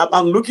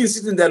 I'm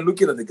sitting there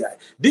looking at the guy.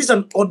 This is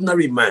an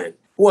ordinary man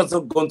who has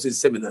not gone to a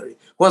seminary,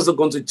 who has not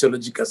gone to a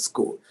theological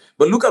school.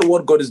 But look at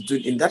what God is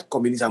doing in that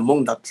community,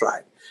 among that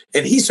tribe.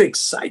 And he's so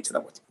excited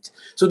about it.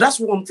 So that's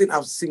one thing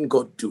I've seen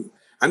God do.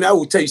 I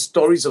will tell you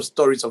stories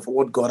of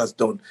what God has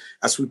done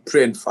as we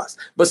pray and fast.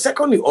 But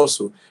secondly,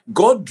 also,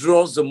 God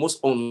draws the most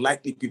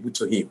unlikely people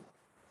to him.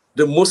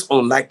 The most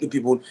unlikely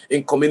people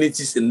in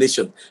communities and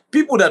nations.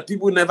 People that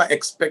people never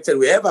expected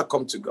will ever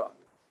come to God,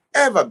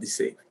 ever be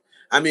saved.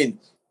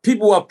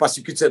 People who have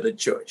persecuted the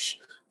church.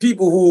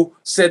 People who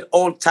said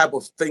all type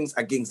of things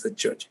against the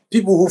church.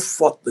 People who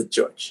fought the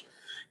church.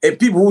 And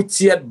people who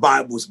teared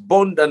Bibles,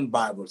 burned down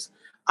Bibles.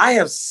 I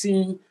have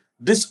seen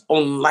these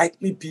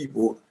unlikely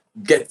people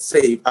get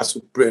saved as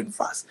we pray and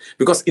fast,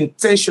 because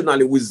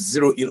intentionally we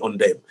zero in on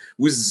them,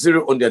 we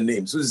zero on their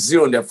names, we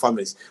zero on their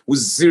families, we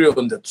zero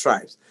on their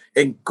tribes,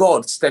 and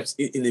God steps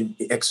in an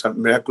extra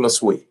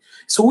miraculous way.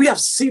 So we have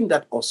seen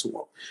that also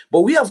work,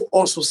 but we have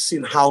also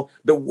seen how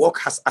the work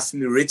has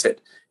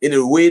accelerated in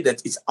a way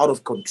that is out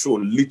of control,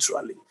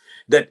 literally.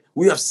 That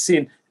we have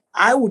seen.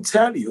 I will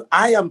tell you,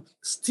 I am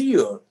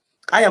still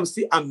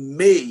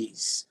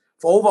amazed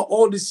for over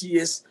all these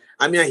years.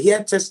 I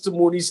hear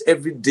testimonies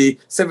every day,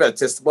 several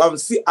testimonies. I'm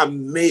still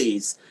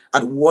amazed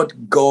at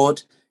what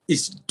God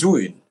is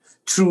doing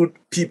through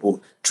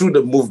people, through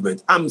the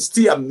movement. I'm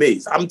still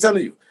amazed. I'm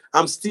telling you,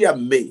 I'm still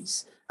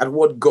amazed at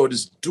what God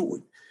is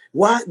doing.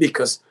 Why?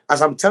 Because,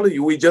 as I'm telling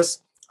you, at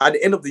the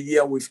end of the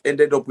year, we've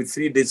ended up with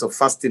 3 days of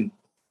fasting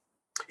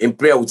in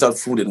prayer without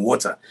food and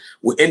water.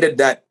 We ended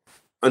that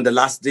on the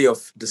last day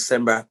of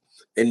December.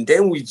 And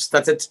then we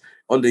started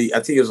on the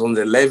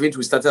 11th,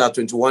 we started our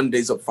 21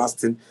 days of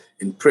fasting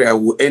and prayer.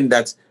 We'll end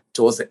that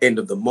towards the end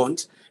of the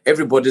month.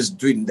 Everybody's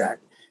doing that.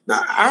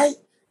 Now, I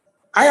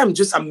am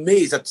just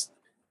amazed at,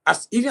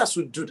 even as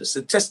we do this,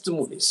 the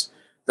testimonies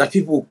that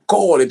people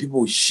call and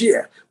people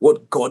share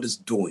what God is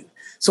doing.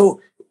 So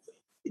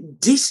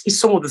this is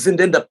some of the things.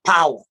 Then the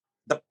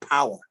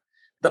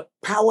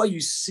power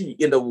you see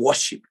in the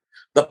worship,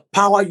 the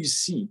power you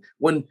see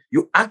when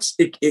you ask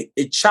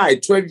a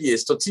child, 12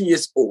 years, 13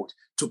 years old,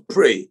 to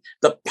pray,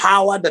 the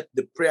power that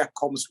the prayer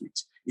comes with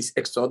is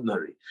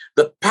extraordinary.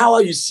 The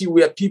power you see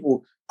where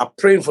people are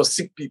praying for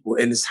sick people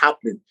and it's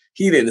happening,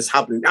 healing is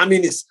happening.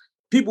 It's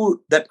people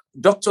that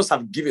doctors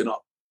have given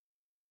up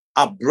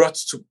are brought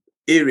to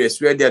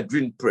areas where they are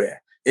doing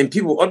prayer, and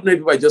ordinary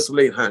people are just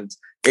laying hands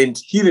and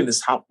healing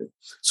is happening.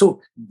 So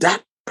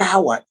that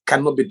power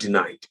cannot be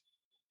denied.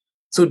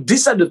 So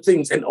these are the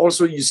things. And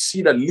also you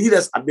see that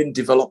leaders are being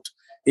developed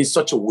in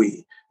such a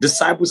way.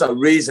 Disciples are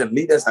raised and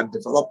leaders are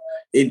developed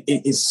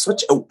in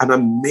such an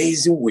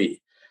amazing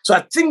way. So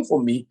I think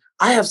for me,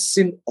 I have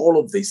seen all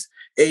of this.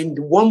 And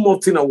one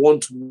more thing I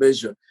want to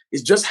measure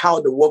is just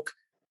how the work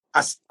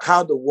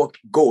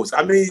goes.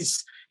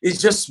 It's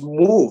just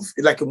move.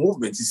 It's like a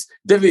movement. It's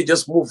definitely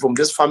just move from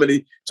this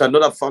family to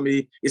another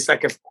family. It's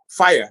like a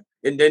fire,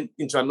 and then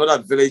into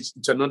another village,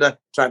 into another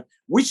tribe,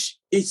 which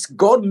is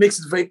God makes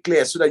it very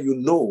clear so that you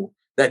know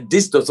that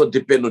this does not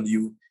depend on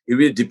you. It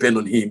really depends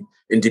on him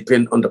and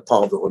depend on the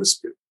power of the Holy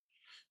Spirit.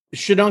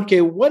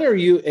 Shodankeh, what are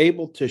you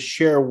able to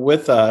share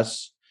with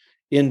us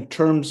in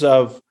terms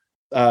of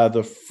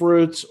the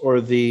fruits or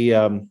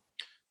the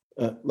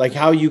like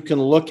how you can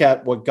look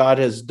at what God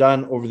has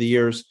done over the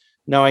years?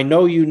 Now, I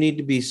know you need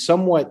to be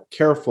somewhat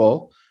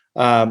careful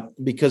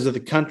because of the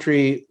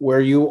country where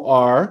you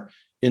are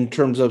in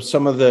terms of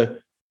some of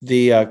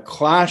the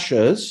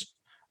clashes.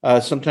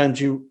 Sometimes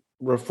you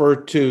refer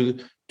to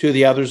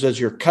the others as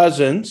your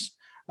cousins.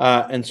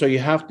 And so you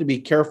have to be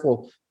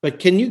careful. But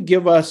can you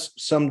give us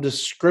some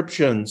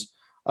descriptions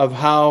of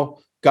how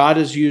God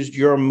has used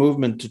your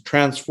movement to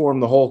transform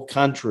the whole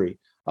country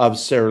of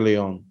Sierra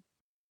Leone?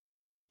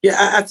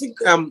 Yeah, I think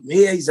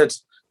here is that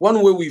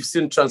one way we've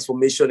seen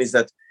transformation is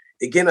that,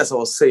 again, as I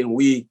was saying,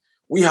 we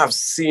have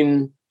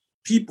seen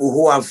people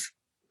who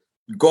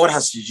God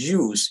has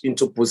used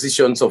into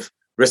positions of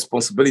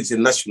responsibility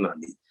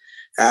nationally.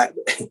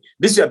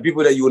 These are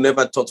people that you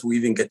never thought would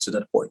even get to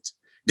that point.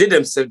 They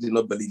themselves did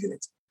not believe in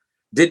it.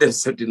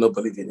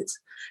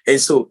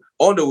 And so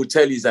all they will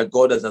tell you is that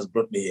God has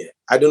brought me here.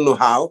 I don't know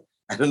how.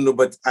 I don't know,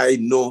 but I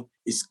know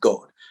it's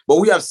God. But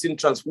we have seen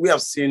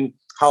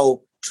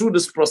how through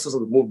this process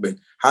of the movement,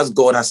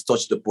 God has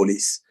touched the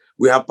police.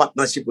 We have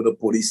partnership with the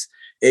police,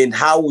 and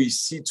how we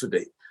see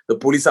today, the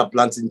police are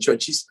planting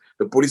churches.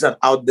 The police are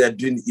out there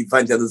doing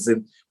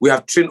evangelism. We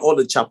have trained all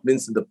the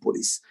chaplains in the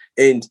police,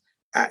 and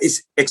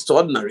it's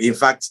extraordinary. In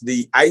fact,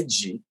 the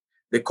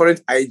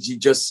current IG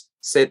just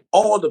said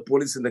all the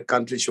police in the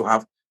country should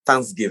have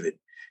Thanksgiving.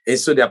 And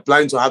so they're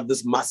planning to have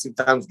this massive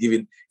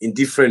Thanksgiving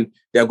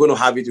they're going to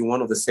have it in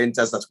one of the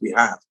centers that we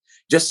have,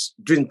 just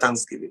during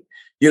Thanksgiving.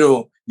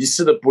 You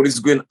see the police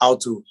going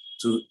out to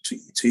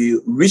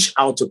reach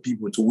out to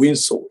people, to win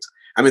souls.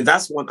 I mean,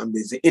 that's one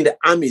amazing. In the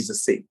army is the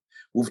same.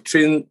 We've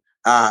trained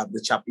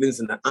the chaplains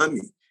in the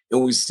army,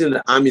 and we've seen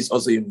the army is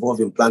also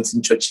involved in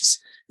planting churches,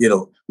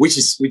 which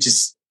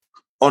is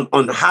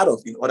unheard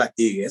of in other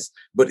areas,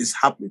 but it's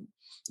happening.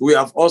 We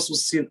have also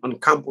seen on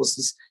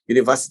campuses,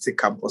 university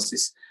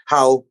campuses,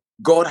 how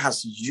God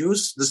has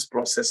used this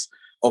process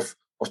of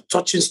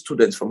touching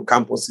students from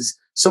campuses.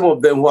 Some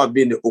of them who have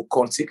been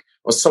occultic,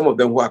 or some of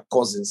them who are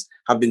cousins,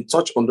 have been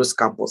touched on those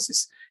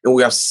campuses. And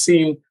we have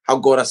seen how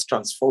God has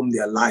transformed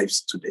their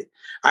lives today.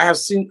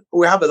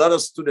 We have a lot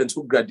of students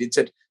who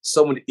graduated,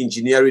 some with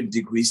engineering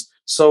degrees,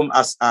 some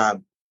as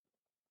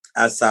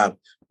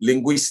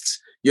linguists,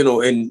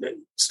 and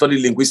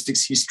study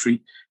linguistics,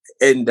 history,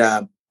 and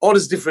all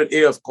these different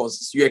area of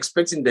courses. You're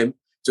expecting them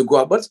to go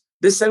out, but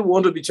they said we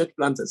want to be church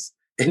planters,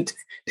 and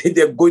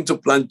they're going to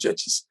plant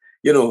churches.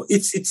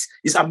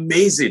 It's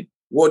amazing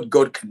what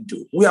God can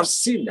do. We have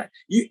seen that.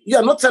 You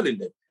are not telling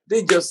them.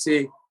 They just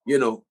say,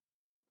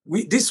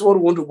 this is what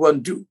we want to go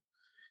and do.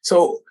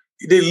 So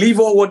they leave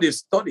all what they've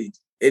studied,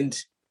 and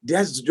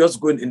they're just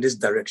going in this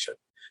direction.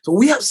 So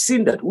we have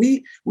seen that.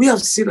 We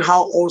have seen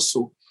how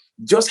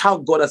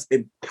God has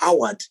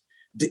empowered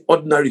the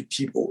ordinary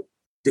people,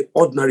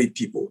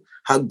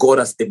 how God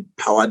has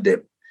empowered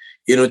them,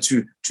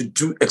 to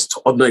do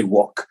extraordinary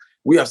work.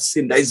 We have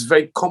seen that it's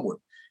very common,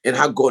 and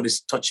how God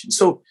is touching.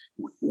 So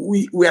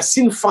we are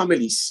seeing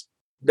families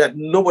that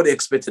nobody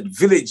expected,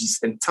 villages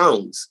and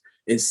towns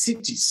and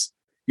cities,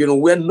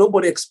 where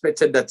nobody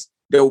expected that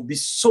there will be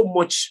so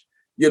much,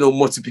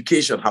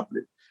 multiplication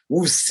happening.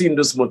 We've seen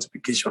this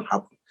multiplication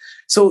happen.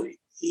 So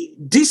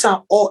these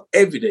are all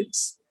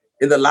evidence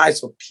in the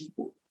lives of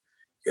people.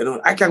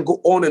 I can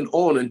go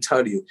on and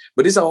tell you,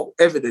 but these are all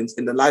evidence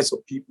in the lives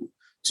of people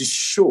to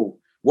show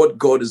what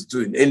God is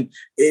doing. And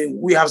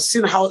we have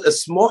seen how a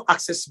small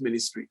access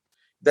ministry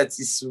that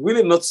is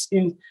really not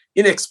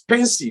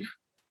inexpensive,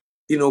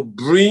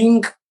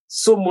 bring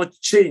so much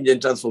change and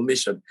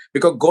transformation,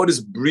 because God is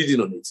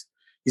breathing on it.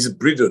 He's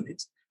breathing on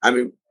it. I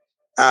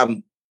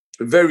mean,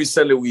 very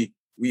recently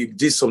we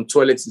did some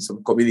toilets in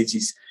some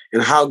communities,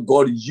 and how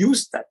God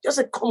used that, just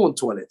a common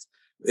toilet,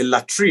 a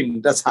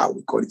latrine, that's how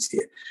we call it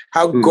here.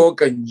 How God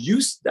can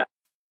use that,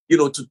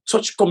 to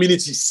touch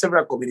communities,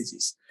 several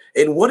communities.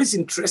 And what is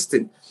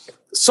interesting,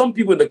 some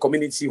people in the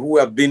community who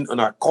have been on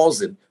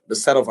the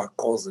side of our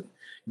cousin,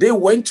 they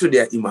went to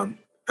their imam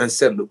and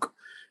said, look,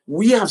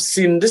 we have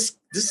seen this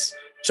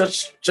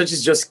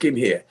churches just came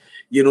here.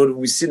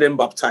 We see them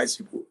baptize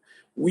people.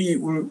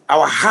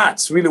 Our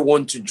hearts really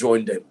want to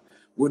join them.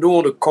 We don't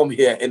want to come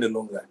here any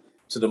longer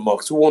to the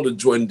mosque. We want to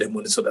join them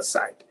on this other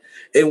side.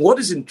 And what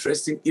is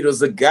interesting, it was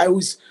the guy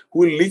who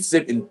leads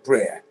them in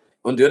prayer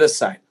on the other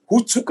side,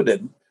 who took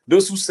them,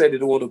 those who said they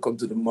don't want to come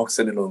to the mosque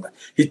any longer.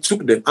 He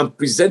took them and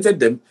presented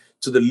them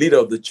to the leader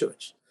of the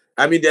church.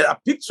 I mean, there are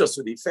pictures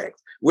to the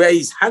effect where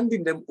he's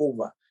handing them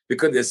over,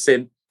 because they're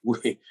saying,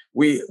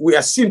 we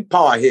are seeing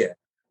power here.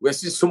 We are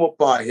seeing so much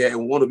power here, and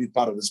we want to be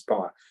part of this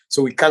power.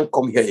 So we can't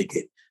come here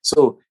again.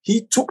 So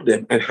he took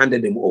them and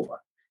handed them over.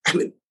 I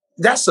mean,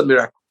 that's a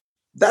miracle.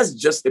 That's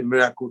just a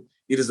miracle.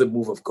 It is a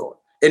move of God.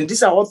 And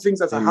these are all things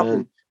that are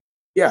happening.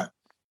 Yeah.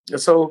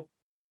 So.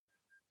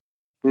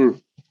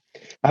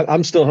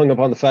 I'm still hung up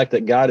on the fact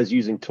that God is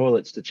using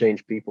toilets to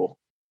change people.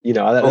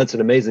 That's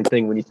an amazing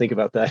thing when you think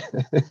about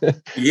that.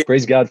 Yeah.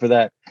 Praise God for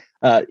that.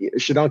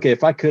 Shodankeh,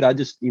 if I could, I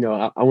just,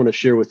 I want to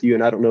share with you,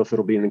 and I don't know if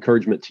it'll be an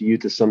encouragement to you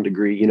to some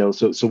degree,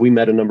 so we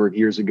met a number of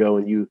years ago,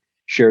 and you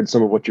shared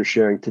some of what you're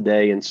sharing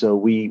today. And so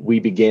we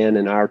began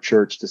in our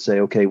church to say,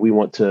 okay, we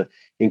want to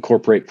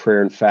incorporate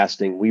prayer and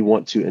fasting. We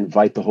want to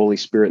invite the Holy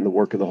Spirit and the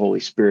work of the Holy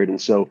Spirit.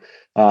 And so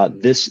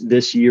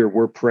this year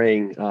we're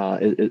praying,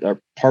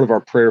 part of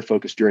our prayer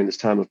focus during this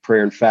time of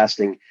prayer and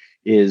fasting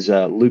is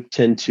Luke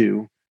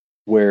 10:2,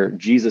 where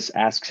Jesus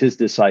asks his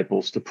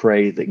disciples to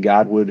pray that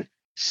God would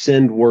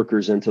send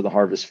workers into the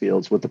harvest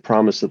fields with the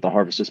promise that the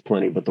harvest is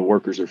plenty, but the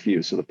workers are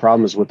few. So the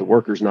problem is with the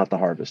workers, not the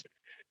harvest.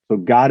 So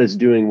God is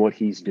doing what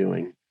he's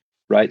doing,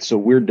 right? So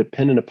we're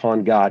dependent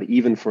upon God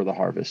even for the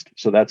harvest.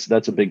 So that's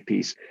a big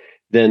piece.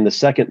 Then the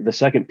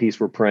second piece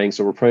we're praying.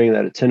 So we're praying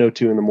that at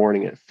 10:02 in the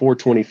morning. At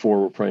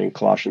 4:24, we're praying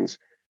Colossians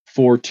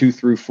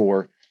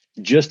 4:2-4.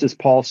 Just as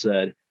Paul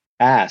said,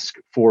 ask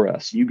for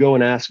us. You go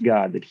and ask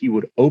God that he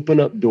would open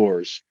up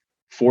doors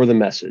for the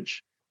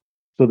message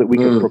so that we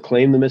could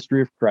proclaim the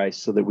mystery of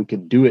Christ, so that we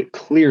could do it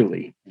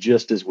clearly,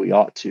 just as we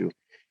ought to.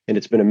 And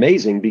it's been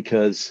amazing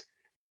because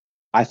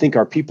I think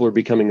our people are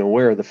becoming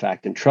aware of the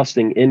fact and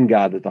trusting in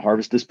God that the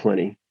harvest is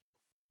plenty,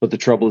 but the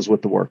trouble is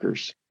with the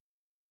workers.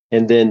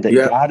 And then that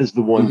God is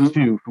the one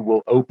too who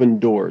will open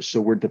doors. So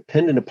we're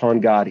dependent upon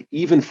God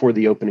even for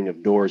the opening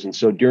of doors. And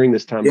so during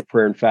this time of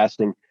prayer and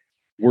fasting,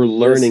 we're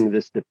learning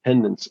this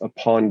dependence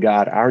upon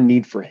God, our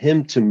need for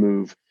him to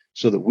move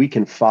so that we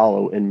can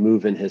follow and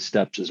move in his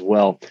steps as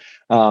well.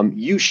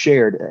 You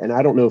shared, and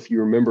I don't know if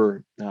you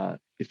remember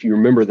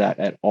that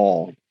at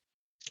all,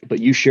 but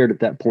you shared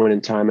at that point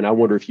in time. And I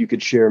wonder if you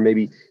could share,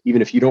 maybe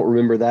even if you don't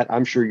remember that,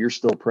 I'm sure you're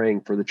still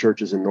praying for the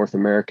churches in North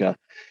America.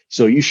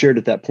 So you shared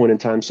at that point in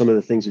time some of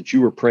the things that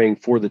you were praying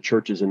for the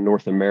churches in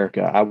North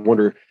America. I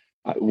wonder,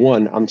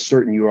 one, I'm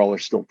certain you all are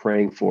still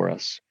praying for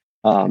us.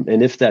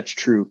 And if that's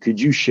true,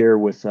 could you share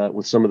with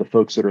some of the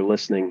folks that are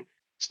listening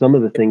some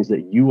of the things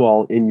that you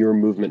all in your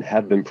movement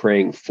have been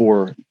praying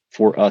for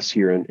us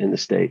here in the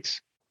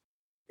States?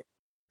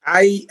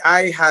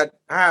 I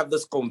have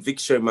this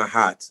conviction in my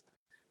heart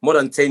more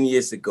than 10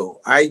 years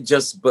ago. I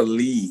just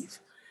believe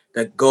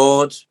that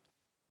God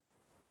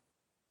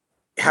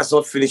has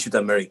not finished with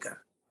America,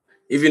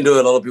 even though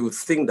a lot of people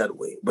think that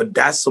way. But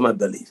that's my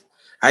belief.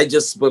 I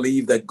just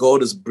believe that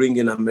God is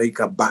bringing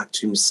America back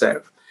to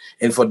himself.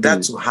 And for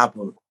that to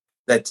happen,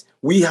 that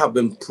we have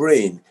been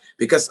praying.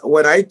 Because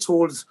when I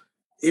told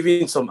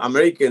even some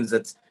Americans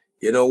that,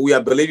 we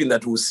are believing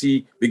that we'll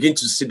begin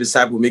to see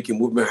disciple making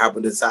movement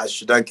happen in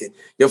Shodankeh,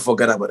 you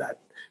forget about that.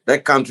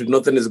 That country,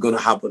 nothing is going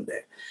to happen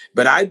there.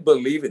 But I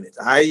believe in it.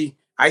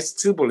 I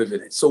still believe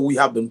in it. So we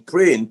have been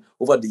praying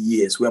over the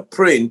years. We are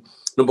praying,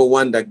 number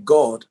one, that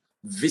God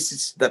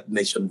visits that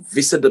nation,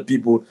 visit the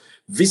people,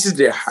 visit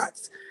their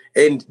hearts.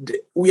 And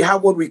we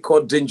have what we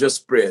call dangerous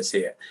prayers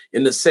here.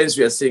 In the sense,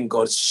 we are saying,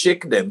 God,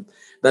 shake them,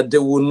 that they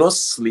will not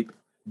sleep,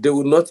 they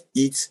will not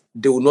eat,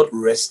 they will not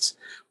rest.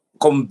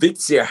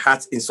 Convict their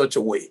hearts in such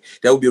a way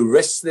there will be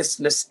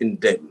restlessness in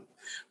them,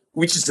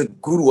 which is a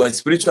good one,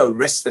 spiritual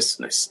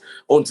restlessness,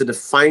 until they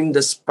find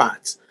this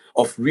part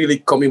of really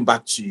coming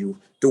back to you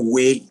the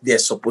way they're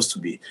supposed to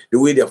be, the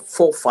way their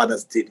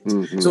forefathers did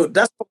it. So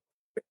that's what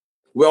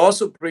we're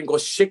also praying, God,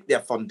 shake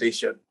their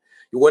foundation.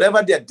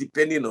 Whatever they're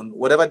depending on,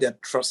 whatever they're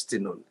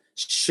trusting on,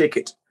 shake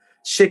it.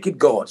 Shake it,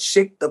 God.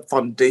 Shake the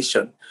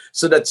foundation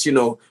so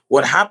that,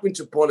 what happened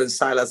to Paul and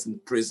Silas in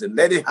prison,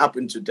 let it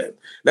happen to them.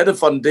 Let the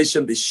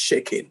foundation be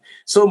shaken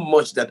so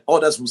much that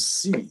others will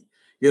see,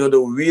 they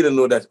will really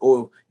know that,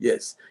 oh,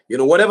 yes,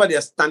 whatever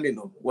they're standing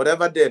on,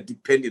 whatever they're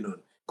depending on,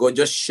 God,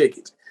 just shake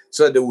it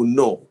so that they will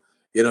know.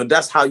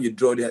 That's how you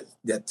draw their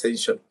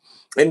attention.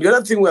 And the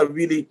other thing we're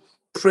really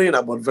praying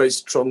about very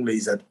strongly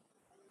is that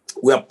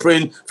we are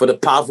praying for the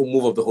powerful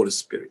move of the Holy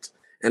Spirit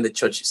and the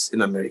churches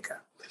in America.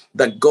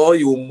 That God,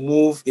 you will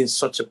move in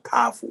such a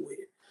powerful way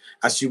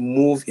as you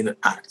move in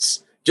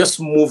Acts.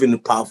 Just move in a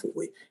powerful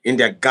way in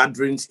their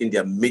gatherings, in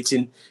their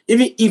meeting,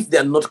 even if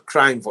they're not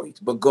crying for it.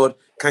 But God,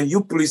 can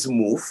you please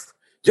move?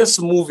 Just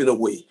move in a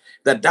way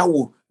that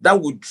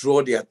will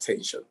draw their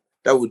attention.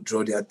 That will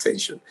draw their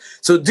attention.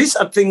 So these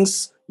are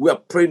things we are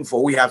praying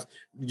for. We have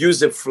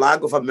used the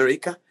flag of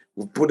America.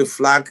 We've put the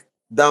flag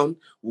down.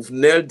 We've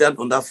knelt down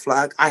on that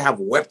flag. I have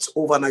wept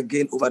over and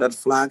again over that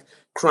flag,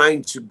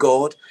 crying to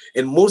God.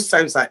 And most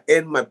times I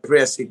end my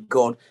prayer saying,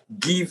 God,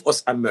 give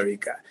us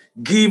America.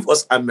 Give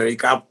us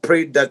America. I've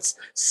prayed that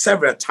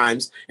several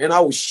times, and I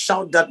will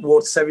shout that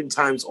word 7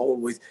 times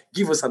always.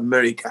 Give us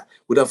America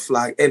with a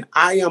flag. And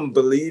I am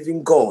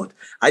believing God.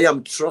 I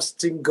am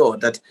trusting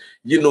God that,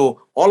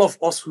 all of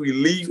us who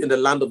live in the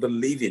land of the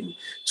living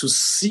to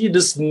see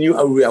this new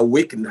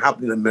awakening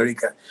happen in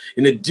America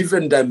in a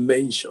different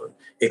dimension,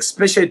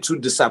 especially through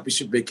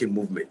discipleship making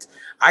movement.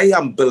 I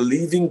am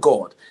believing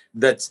God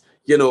that,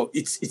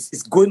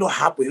 it's going to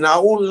happen in our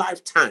own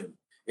lifetime.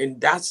 And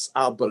that's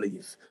our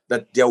belief,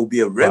 that there will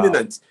be a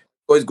remnant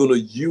God is going to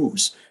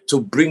use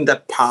to bring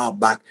that power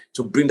back,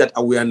 to bring that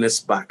awareness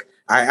back.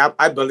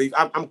 I believe,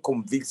 I'm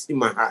convinced in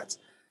my heart.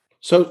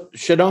 So,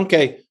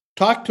 Shodankeh,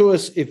 talk to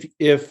us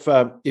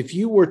if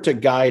you were to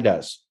guide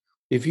us,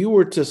 if you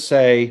were to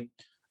say,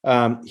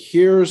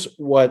 here's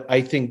what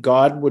I think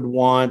God would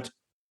want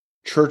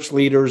church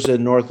leaders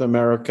in North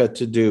America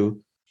to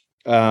do.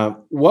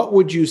 What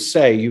would you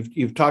say?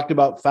 You've talked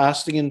about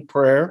fasting and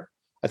prayer.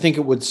 I think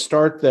it would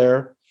start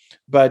there.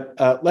 But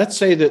let's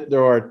say that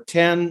there are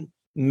 10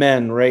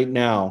 men right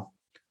now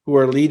who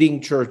are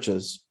leading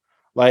churches,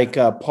 like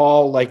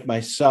Paul, like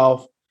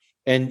myself,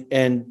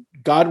 and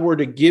God were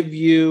to give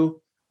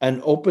you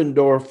an open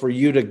door for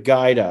you to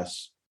guide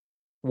us.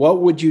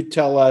 what would you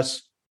tell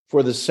us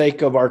for the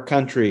sake of our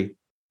country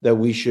that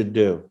we should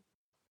do?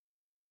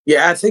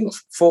 Yeah, I think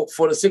for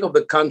the sake of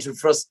the country,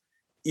 first,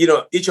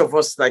 each of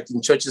us, like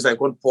in churches,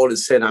 like what Paul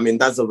is saying, I mean,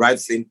 that's the right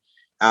thing.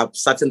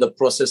 Starting the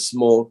process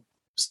small,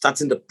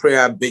 starting the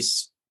prayer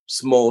base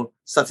small,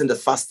 starting the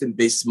fasting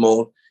base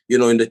small,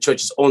 in the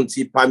church's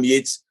until it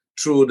permeates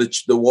through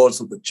the walls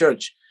of the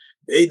church.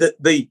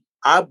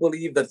 I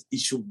believe that it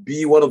should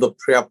be one of the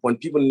prayer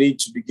points. People need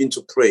to begin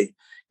to pray,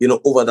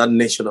 over that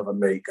nation of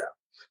America.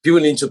 People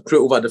need to pray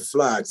over the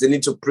flags. They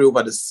need to pray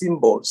over the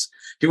symbols.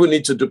 People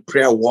need to do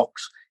prayer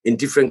walks in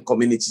different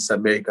communities,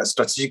 America,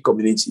 strategic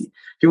community.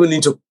 People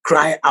need to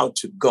cry out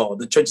to God.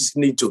 The church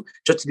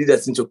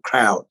leaders need to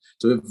cry out,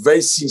 to be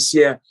very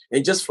sincere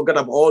and just forget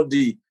about all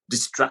the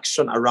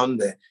distraction around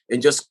there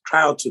and just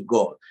cry out to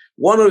God.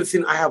 One of the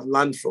things I have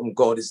learned from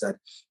God is that,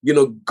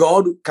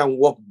 God can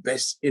work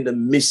best in the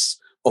midst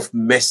of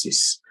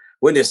messes.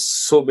 When there's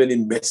so many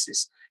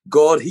messes,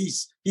 God, he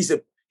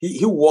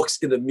works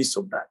in the midst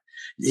of that.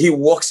 He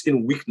works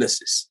in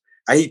weaknesses.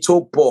 And he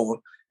told Paul,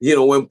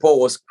 when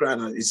Paul was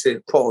crying out, he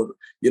said, Paul,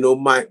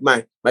 my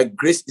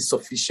grace is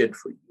sufficient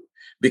for you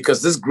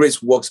because this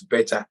grace works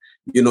better,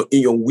 in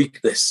your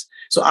weakness.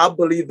 So I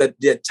believe that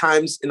there are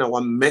times in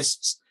our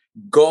messes,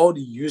 God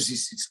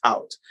uses it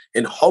out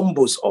and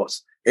humbles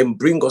us and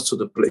bring us to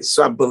the place.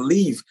 So I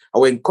believe I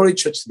will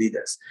encourage church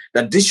leaders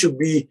that this should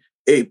be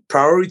a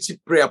priority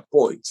prayer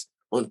point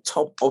on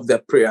top of their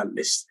prayer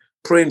list,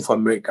 praying for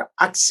America,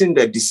 asking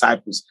their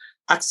disciples,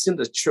 asking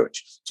the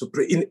church to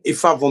pray.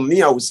 For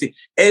me, I would say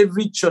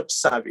every church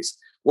service,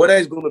 whether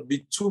it's going to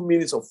be 2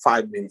 minutes or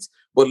 5 minutes,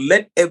 but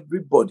let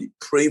everybody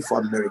pray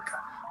for America.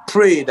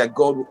 Pray that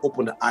God will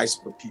open the eyes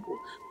of the people.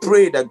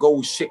 Pray that God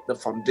will shake the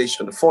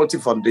foundation, the faulty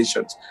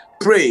foundations.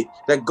 Pray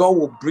that God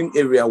will bring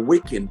a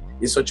reawakening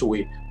in such a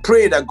way.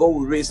 Pray that God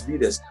will raise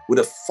leaders with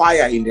a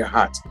fire in their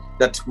heart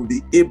that will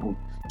be able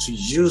to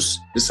use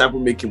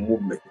disciple-making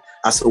movement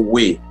as a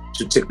way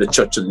to take the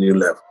church to the new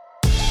level.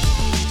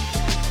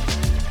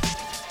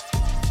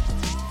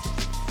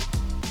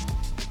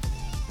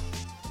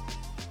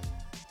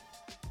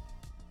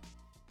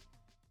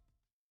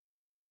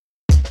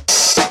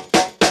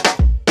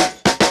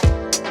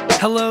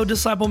 Hello,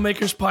 Disciple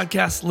Makers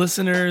Podcast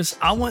listeners.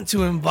 I want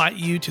to invite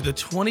you to the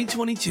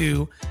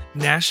 2022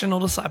 National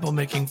Disciple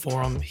Making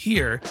Forum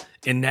here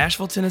in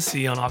Nashville,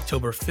 Tennessee on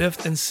October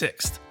 5th and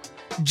 6th.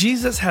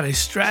 Jesus had a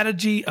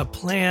strategy, a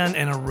plan,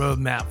 and a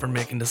roadmap for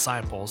making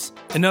disciples.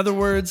 In other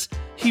words,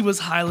 he was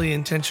highly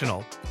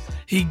intentional.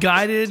 He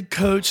guided,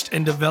 coached,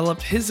 and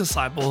developed his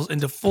disciples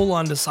into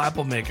full-on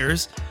disciple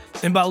makers,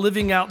 and by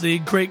living out the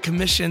Great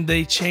Commission,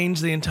 they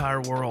changed the entire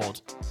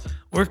world.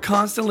 We're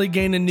constantly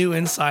gaining new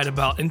insight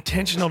about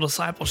intentional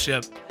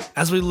discipleship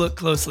as we look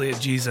closely at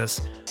Jesus.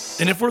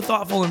 And if we're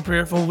thoughtful and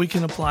prayerful, we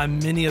can apply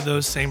many of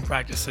those same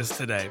practices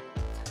today.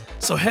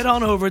 So head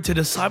on over to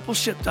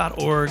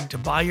discipleship.org to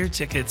buy your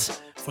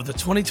tickets for the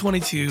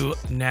 2022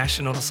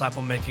 National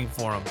Disciple Making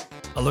Forum.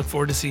 I look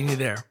forward to seeing you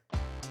there.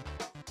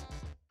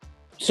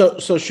 So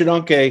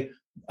Shodankeh,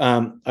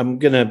 I'm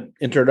going to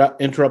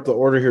interrupt the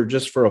order here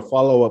just for a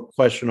follow-up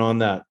question on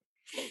that.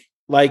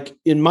 Like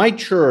in my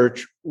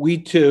church,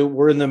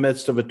 we're in the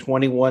midst of a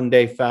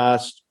 21-day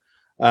fast.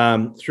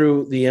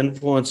 Through the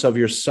influence of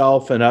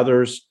yourself and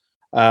others,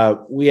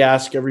 we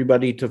ask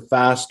everybody to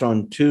fast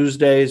on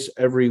Tuesdays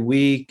every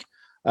week.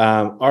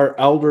 Our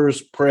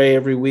elders pray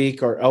every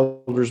week. Our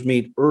elders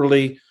meet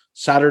early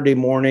Saturday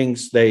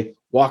mornings. They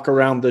walk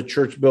around the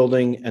church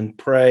building and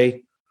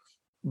pray.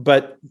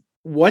 But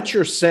what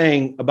you're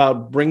saying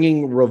about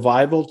bringing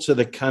revival to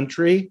the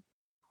country,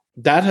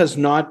 that has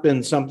not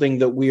been something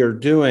that we are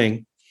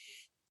doing.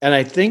 And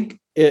I think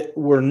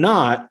we're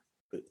not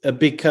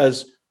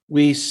because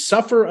we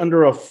suffer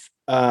under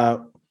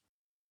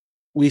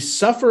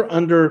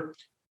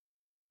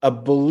a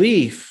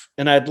belief,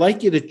 and I'd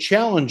like you to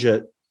challenge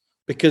it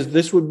because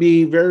this would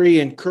be very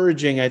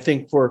encouraging, I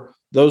think, for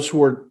those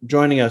who are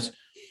joining us.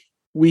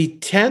 We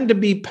tend to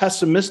be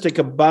pessimistic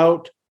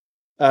about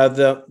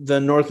the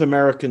North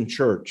American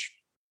church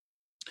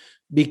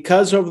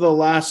because over the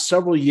last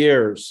several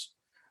years,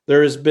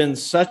 there has been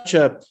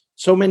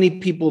so many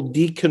people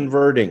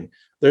deconverting.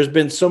 There's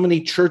been so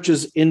many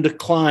churches in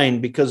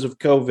decline because of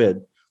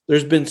COVID.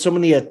 There's been so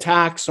many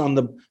attacks on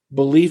the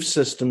belief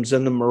systems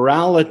and the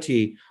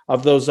morality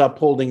of those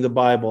upholding the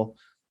Bible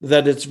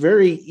that it's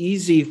very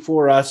easy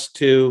for us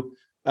to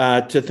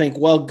think,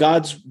 well,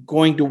 God's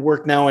going to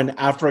work now in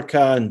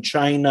Africa and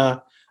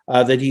China,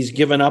 that he's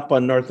given up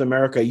on North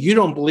America. You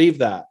don't believe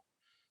that.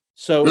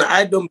 So no,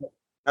 I don't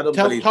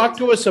believe talk that.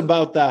 to us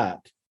about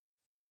that.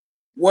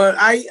 Well,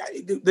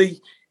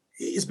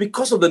 it's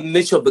because of the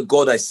nature of the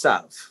God I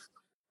serve.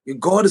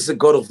 God is a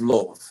God of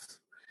love.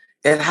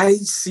 And I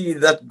see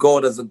that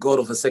God as a God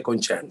of a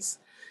second chance.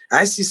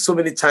 I see so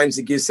many times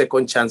he gives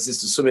second chances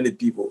to so many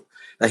people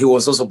that he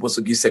was not supposed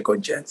to give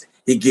second chance.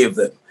 He gave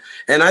them.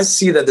 And I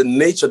see that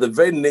the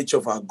very nature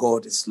of our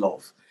God is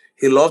love.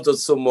 He loved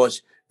us so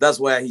much. That's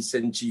why he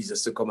sent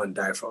Jesus to come and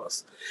die for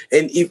us.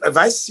 And if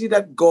I see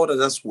that God in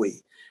this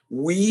way,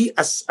 we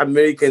as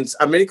Americans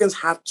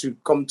have to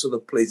come to the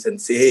place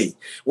and say, hey,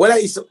 whether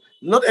it's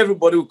not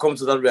everybody will come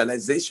to that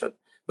realization,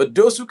 but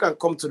those who can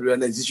come to the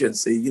realization and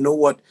say, you know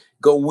what,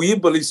 God, we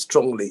believe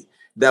strongly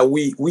that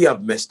we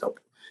have messed up.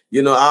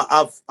 You know,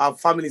 our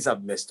families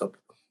have messed up.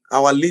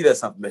 Our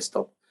leaders have messed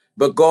up.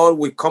 But God,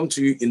 we come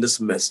to you in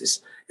this message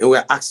and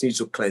we're asking you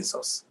to cleanse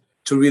us,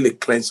 to really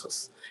cleanse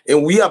us.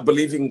 And we are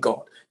believing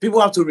God.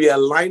 People have to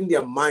realign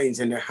their minds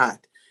and their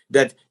heart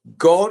that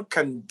God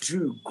can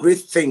do great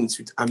things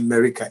with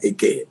America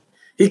again.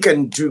 He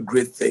can do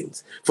great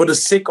things for the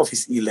sake of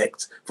his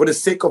elect, for the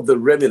sake of the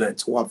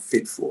remnant who are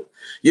faithful.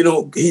 You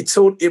know, he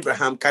told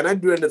Abraham, can I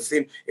do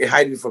anything and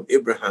hide it from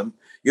Abraham?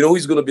 You know,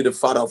 who's going to be the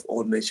father of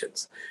all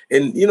nations.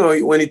 And, you know,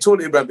 when he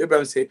told Abraham,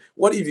 Abraham said,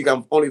 what if you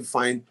can only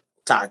find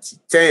 30,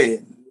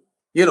 10?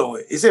 You know,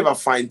 he said, if I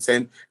find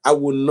 10, I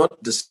will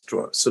not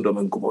destroy Sodom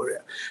and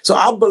Gomorrah. So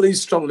I believe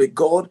strongly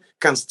God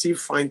can still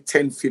find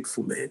 10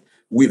 faithful men,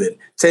 women,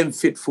 10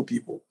 faithful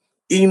people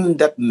in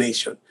that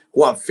nation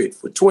who are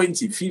faithful,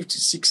 20, 50,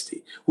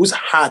 60, whose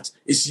heart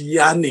is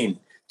yearning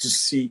to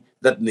see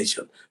that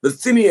nation. The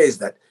thing here is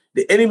that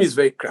the enemy is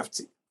very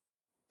crafty.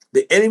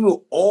 The enemy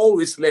will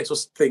always let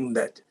us think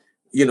that,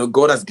 you know,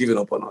 God has given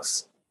up on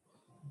us.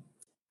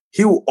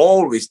 He will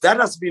always, that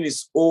has been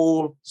his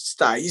old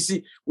style. You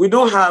see,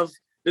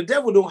 the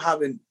devil don't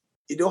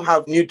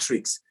have new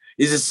tricks.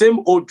 It's the same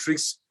old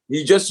tricks.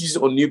 He just uses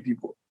on new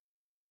people.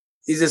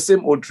 It's the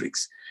same old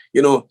tricks.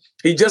 You know,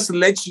 he just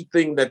lets you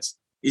think that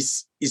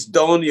it's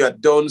done, you are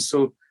done.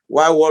 So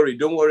why worry?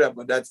 Don't worry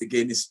about that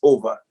again. It's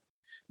over.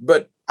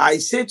 But I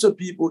say to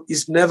people,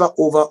 it's never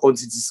over until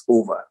it is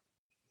over.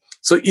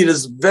 So it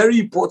is very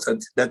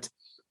important that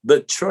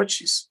the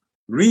churches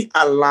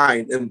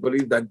realign and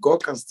believe that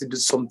God can still do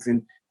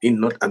something in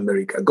North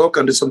America. God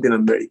can do something in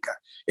America.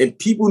 And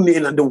people need,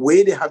 and the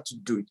way they have to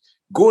do it,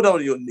 go down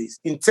on your knees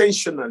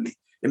intentionally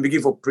and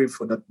begin to pray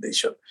for that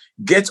nation.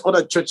 Get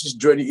other churches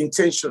joining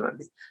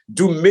intentionally.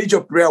 Do major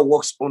prayer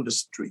works on the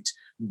street.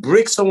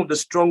 Break some of the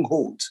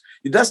strongholds.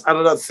 That's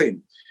another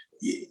thing.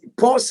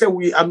 Paul said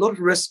we are not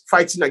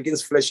fighting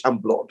against flesh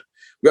and blood.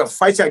 We are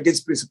fighting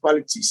against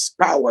principalities,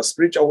 powers,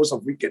 spiritual hosts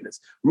of wickedness,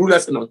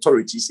 rulers and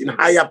authorities in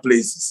higher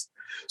places.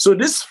 So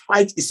this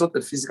fight is not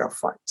a physical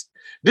fight.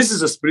 This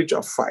is a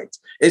spiritual fight.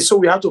 And so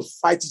we have to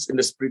fight it in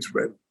the spirit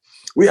realm.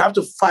 We have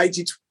to fight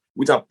it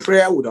with our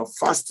prayer, with our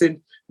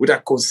fasting, with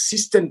our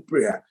consistent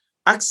prayer,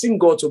 asking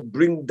God to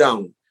bring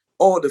down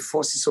all the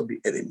forces of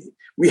the enemy.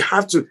 We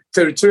have to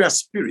territorial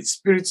spirits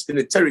in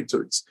the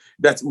territories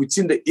that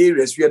within the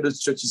areas where those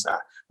churches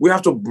are. We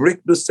have to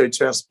break those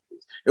territorial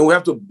spirits and we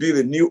have to build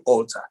a new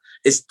altar.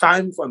 It's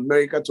time for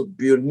America to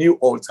build new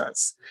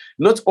altars.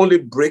 Not only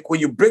when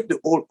you break the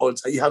old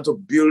altar, you have to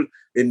build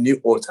a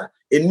new altar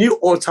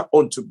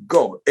unto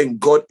God and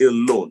God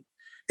alone.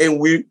 And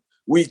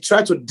we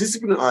try to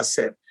discipline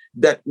ourselves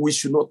that we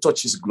should not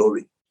touch his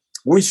glory.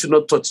 We should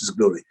not touch his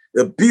glory.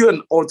 Build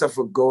an altar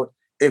for God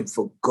and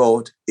for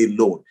God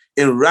alone.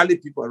 And rally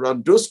people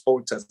around those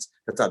altars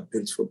that are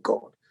built for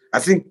God. I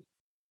think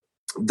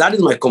that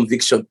is my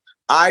conviction.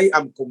 I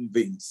am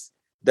convinced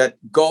that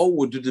God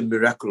will do the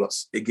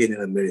miraculous again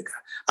in America.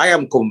 I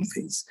am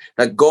convinced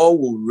that God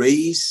will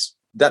raise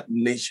that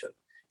nation.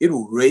 It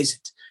will raise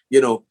it.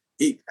 You know,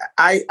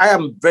 I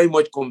am very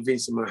much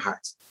convinced in my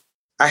heart.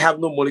 I have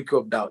no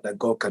molecule of doubt that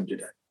God can do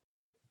that.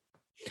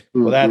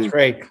 Well, that's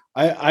great.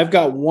 I've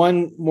got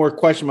one more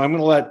question. I'm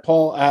going to let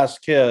Paul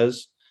ask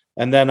his,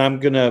 and then I'm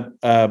going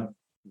to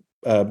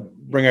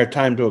bring our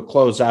time to a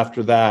close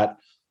after that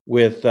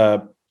with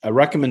a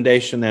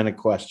recommendation and a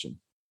question.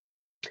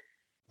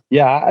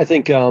 Yeah, I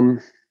think,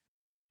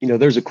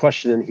 there's a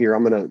question in here.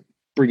 I'm going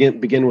to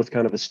begin with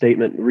kind of a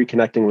statement,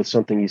 reconnecting with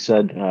something you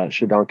said,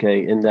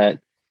 Shodankeh, in that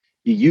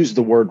you used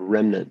the word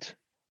remnant.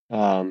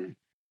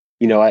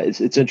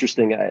 It's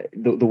interesting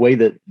the way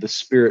that the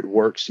Spirit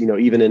works. You know,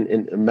 even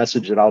in a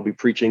message that I'll be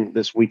preaching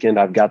this weekend,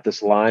 I've got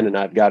this line and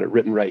I've got it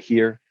written right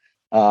here.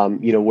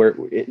 Where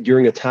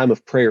during a time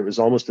of prayer, it was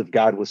almost if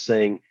God was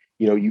saying,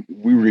 we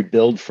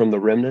rebuild from the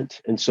remnant,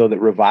 and so that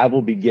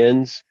revival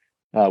begins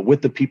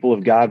with the people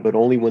of God, but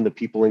only when the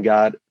people of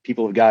God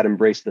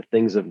embrace the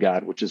things of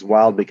God, which is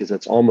wild because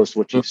that's almost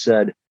what you've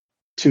said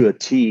to a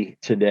T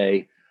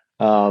today.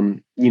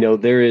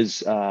 There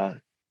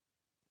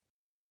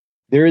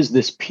is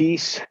this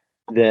piece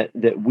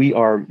that we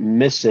are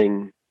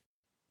missing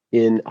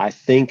in, I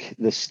think,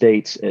 the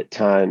States at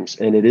times,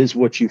 and it is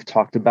what you've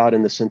talked about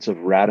in the sense of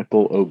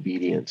radical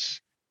obedience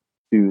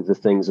to the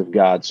things of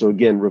God. So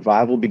again,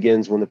 revival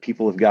begins when the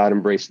people of God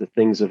embrace the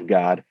things of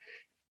God.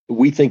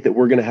 We think that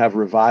we're going to have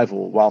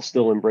revival while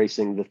still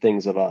embracing the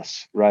things of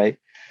us, right?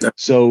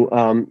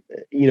 So,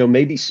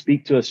 maybe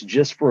speak to us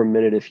just for a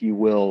minute, if you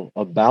will,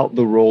 about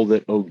the role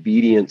that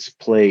obedience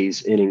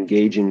plays in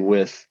engaging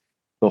with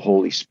the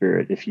Holy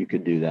Spirit, if you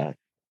could do that.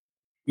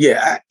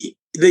 Yeah,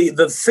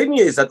 the thing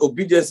is that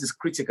obedience is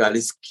critical,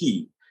 it's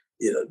key.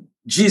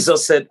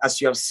 Jesus said,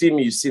 as you have seen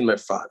me, you've seen my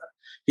Father.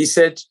 He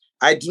said,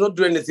 I do not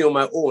do anything on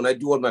my own. I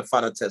do what my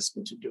Father tells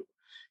me to do.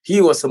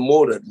 He was a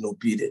model in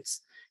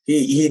obedience.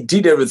 He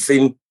did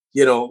everything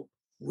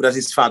that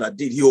his father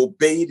did. He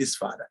obeyed his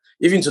father,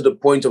 even to the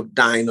point of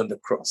dying on the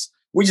cross,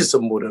 which is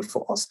a model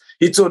for us.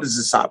 He told his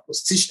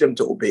disciples, teach them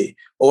to obey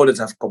all that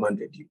I've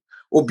commanded you.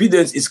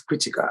 Obedience is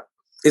critical.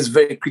 It's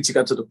very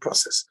critical to the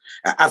process.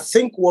 I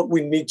think what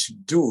we need to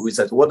do is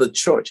that what the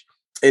church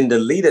and the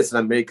leaders in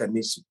America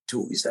need to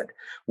do is that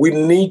we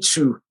need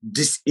to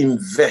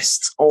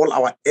disinvest all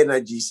our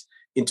energies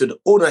into the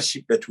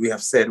ownership that we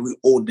have said we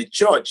own the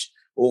church.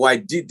 Oh, I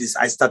did this.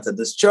 I started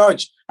this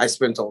church. I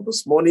spent all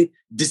this money.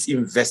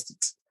 Disinvest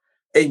it.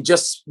 And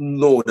just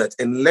know that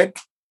and let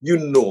you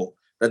know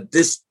that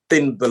this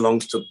thing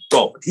belongs to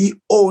God. He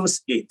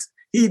owns it.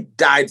 He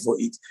died for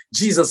it.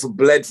 Jesus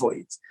bled for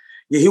it.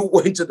 He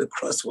went to the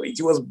cross for it.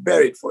 He was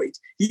buried for it.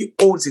 He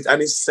owns it and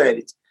he said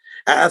it.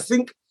 And I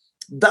think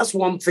that's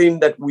one thing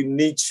that we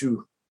need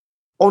to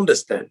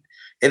understand.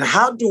 And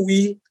how do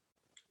we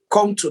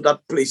come to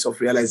that place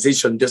of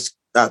realization? Just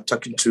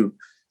talking to,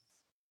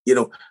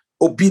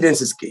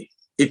 obedience is key.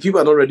 If people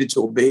are not ready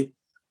to obey,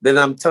 then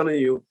I'm telling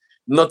you,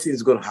 nothing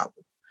is going to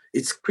happen.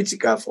 It's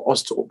critical for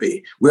us to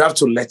obey. We have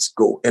to let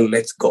go and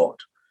let God.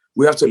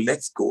 We have to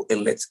let go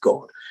and let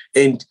God.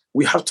 And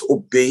we have to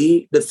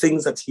obey the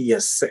things that he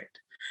has said.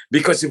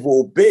 Because if we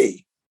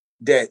obey,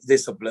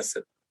 there's a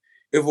blessing.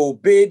 If we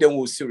obey, then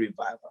we'll see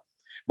revival.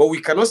 But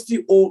we cannot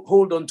still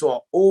hold on to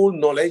our old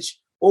knowledge,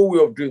 old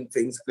way of doing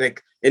things,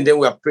 and then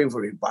we are praying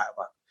for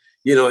revival.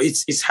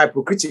 It's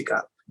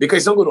hypocritical because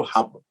it's not going to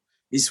happen.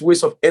 It's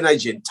waste of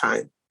energy and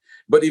time.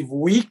 But if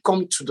we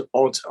come to the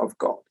altar of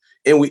God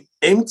and we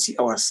empty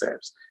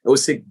ourselves and we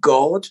say,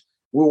 God,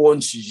 we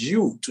want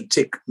you to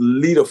take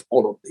lead of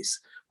all of this.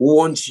 We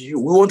want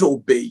to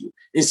obey you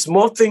in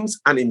small things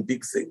and in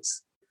big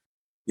things.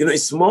 In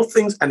small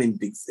things and in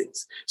big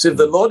things. So if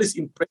the Lord is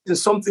impressing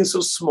something so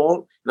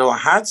small in our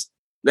hearts,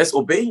 let's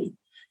obey him.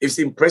 If he's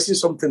impressing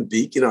something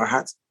big in our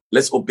hearts,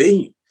 let's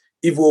obey him.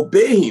 If we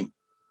obey him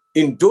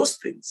in those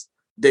things,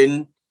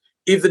 then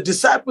if the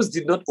disciples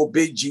did not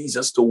obey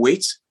Jesus to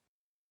wait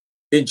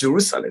in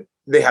Jerusalem,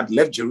 they had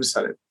left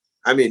Jerusalem.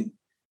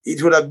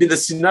 It would have been, the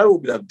scenario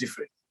would have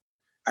different.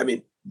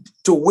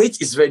 To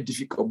wait is very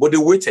difficult, but they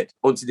waited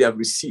until they have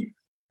received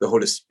the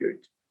Holy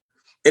Spirit.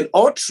 And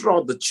all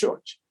throughout the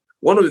church,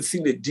 one of the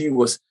things they did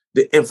was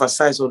they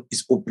emphasized on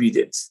is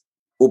obedience,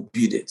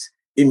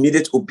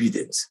 immediate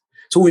obedience.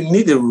 So we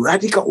need a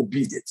radical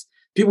obedience.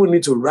 People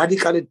need to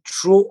radically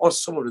throw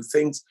us some of the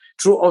things,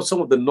 throw out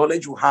some of the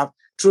knowledge we have,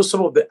 throw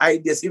some of the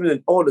ideas, even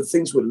in all the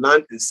things we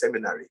learned in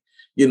seminary,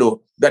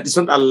 that is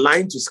not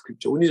aligned to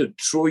scripture. We need to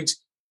throw it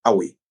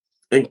away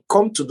and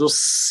come to those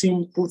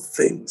simple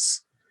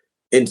things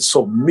and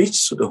submit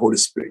to the Holy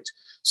Spirit,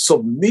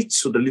 submit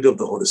to the leader of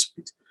the Holy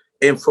Spirit.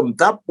 And from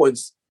that point,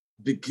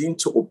 begin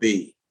to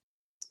obey.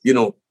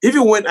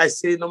 Even when I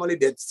say normally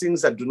there are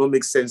things that do not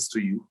make sense to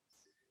you,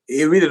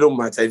 it really don't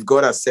matter. If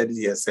God has said it,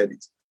 he has said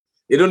it.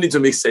 It don't need to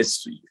make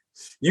sense to you.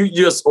 You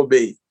just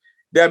obey.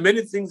 There are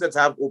many things that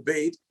I have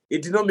obeyed.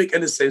 It did not make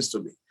any sense to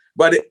me.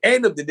 But at the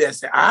end of the day, I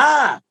say,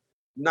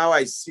 now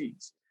I see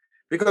it.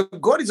 Because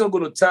God is not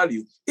going to tell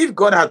you. If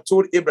God had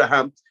told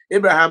Abraham,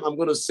 I'm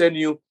going to send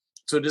you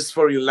to this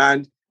foreign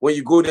land. When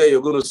you go there,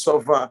 you're going to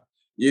suffer.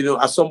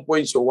 At some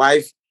point,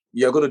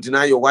 you're going to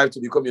deny your wife to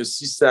become your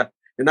sister.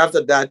 And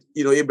after that,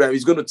 Abraham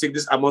is going to take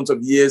this amount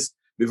of years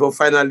before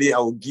finally I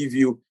will give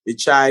you a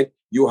child.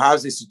 You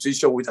have a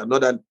situation with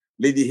another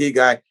lady,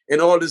 Hagar, and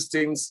all these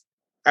things.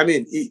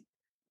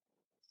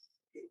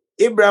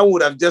 Abraham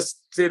would have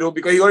just said,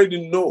 because he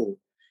already know.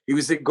 He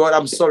would say, God,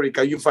 I'm sorry.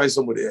 Can you find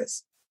somebody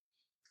else?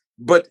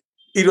 But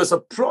it was a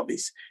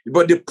promise.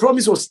 But the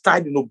promise was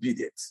tied in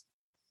obedience.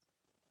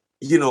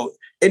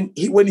 And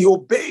when he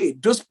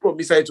obeyed, those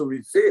promises had to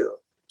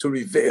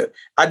reveal.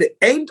 At the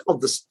end of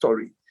the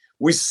story,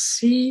 we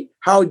see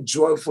how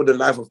joyful the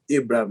life of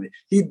Abraham is.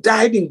 He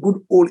died in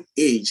good old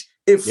age,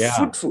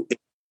 fruitful age.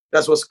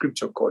 That's what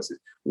scripture calls it.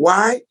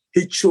 Why?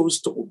 He chose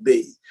to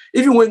obey.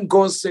 Even when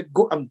God said,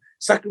 go and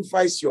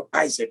sacrifice your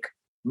Isaac,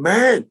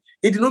 man,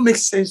 it did not make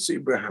sense to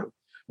Abraham.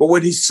 But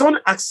when his son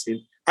asked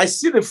him, I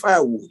see the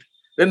firewood,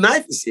 the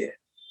knife is here,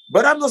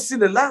 but I'm not seeing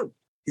the lamb.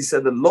 He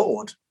said, the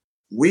Lord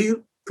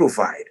will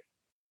provide.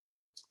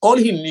 All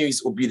he knew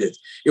is obedience.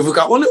 If we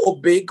can only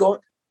obey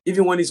God,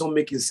 even when it's not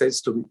making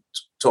sense to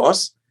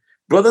us,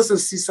 brothers and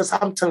sisters,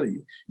 I'm telling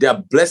you, there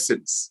are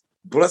blessings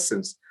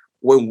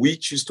when we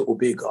choose to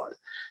obey God.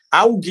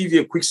 I will give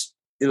you a quick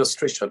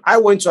illustration. I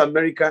went to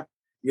America,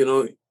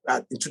 in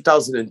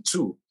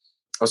 2002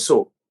 or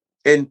so.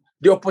 And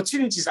the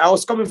opportunities, I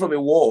was coming from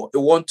a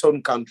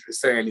war-torn country,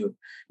 Sierra Leone.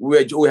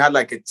 We had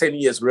like a 10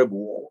 years rebel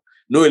war.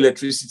 No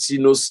electricity,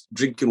 no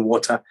drinking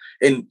water.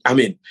 And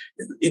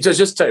it was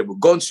just terrible.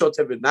 Gunshots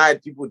every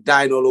night, people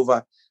dying all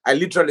over. I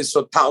literally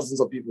saw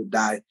thousands of people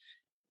die.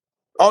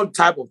 All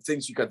type of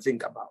things you can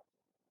think about.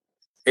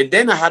 And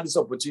then I had this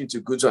opportunity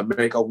to go to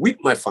America with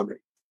my family.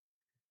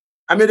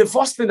 The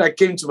first thing that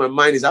came to my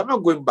mind is I'm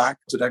not going back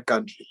to that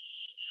country.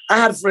 I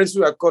had friends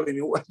who were calling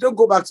me, don't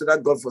go back to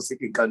that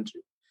God-forsaken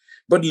country.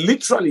 But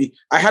literally,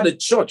 I had a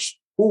church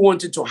who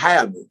wanted to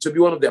hire me to be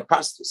one of their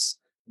pastors,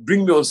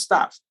 bring me on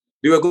staff.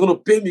 They were going to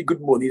pay me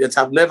good money that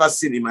I've never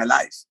seen in my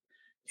life,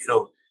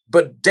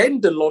 But then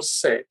the Lord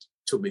said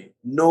to me,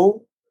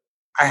 no,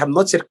 I have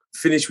not yet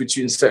finished with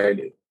you in Sierra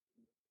Leone.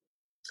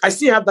 I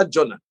still have that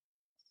journal.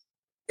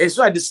 And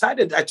so I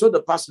told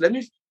the pastor,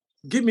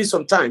 give me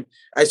some time.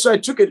 I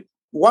took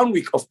 1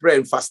 week of prayer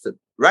and fasting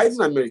right in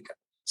America,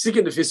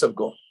 seeking the face of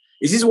God.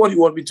 Is this what you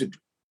want me to do?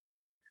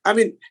 I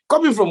mean,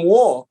 coming from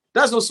war,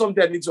 that's not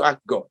something I need to ask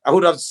God. I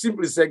would have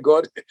simply said,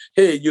 God,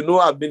 hey,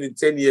 I've been in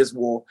 10 years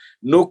war,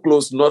 no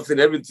clothes, nothing,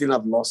 everything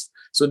I've lost.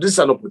 So this is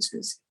an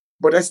opportunity.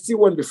 But I still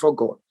went before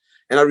God.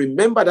 And I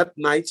remember that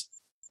night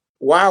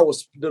while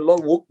the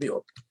Lord woke me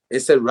up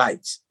and said,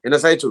 write. And I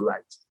started to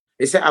write.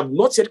 He said, I've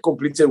not yet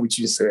completed with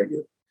you in Sierra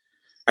Leone.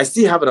 I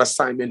still have an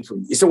assignment for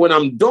you. He said, when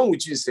I'm done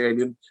with you in Sierra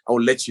Leone, I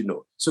will let you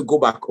know. So go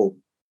back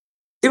home.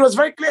 It was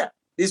very clear.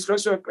 The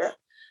instructions were clear.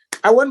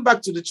 I went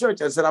back to the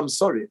church and said, I'm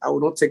sorry, I will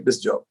not take this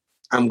job.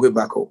 I'm going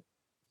back home.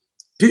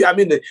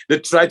 They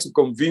tried to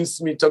convince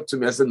me, talk to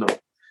me. I said, no.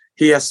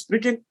 He has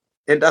spoken,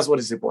 and that's what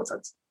is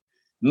important.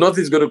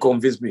 Nothing's going to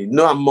convince me.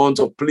 No amount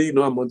of plea,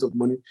 no amount of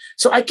money.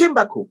 So I came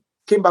back home,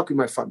 came back with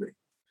my family.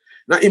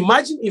 Now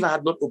imagine if I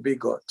had not obeyed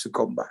God to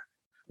come back.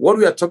 What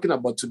we are talking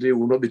about today, we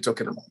will not be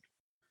talking about.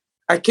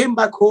 I came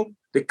back home.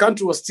 The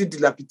country was still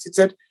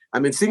dilapidated.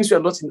 Things were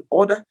not in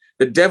order.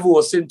 The devil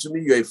was saying to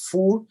me, you're a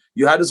fool.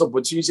 You had this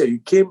opportunity and you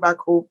came back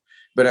home.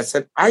 But I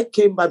said, I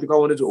came back because I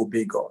wanted to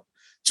obey God.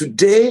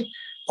 Today,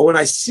 when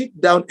I sit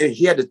down and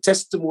hear the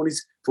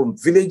testimonies from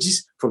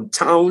villages, from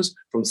towns,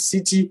 from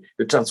city,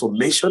 the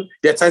transformation,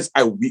 there are times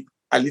I weep.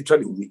 I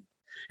literally weep.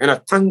 And I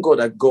thank God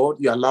that God,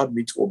 you allowed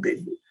me to obey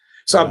him.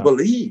 So I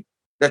believe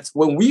that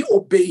when we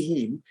obey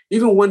him,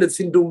 even when the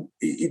thing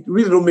it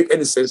really don't make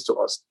any sense to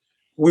us,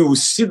 we will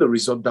see the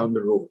result down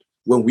the road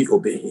when we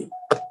obey him.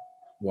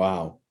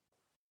 Wow.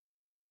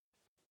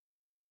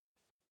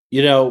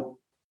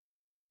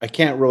 I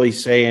can't really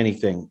say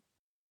anything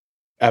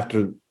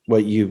after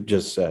what you've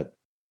just said.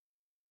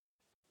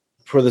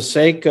 For the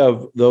sake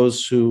of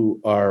those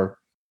who are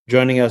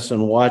joining us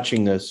and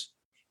watching this,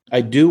 I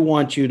do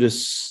want you to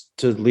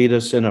lead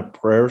us in a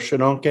prayer,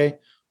 Shodankeh.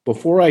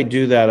 Before I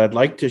do that, I'd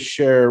like to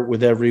share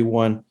with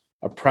everyone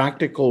a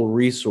practical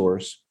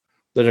resource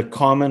that a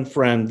common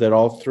friend that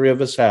all three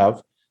of us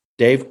have,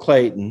 Dave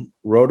Clayton,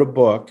 wrote a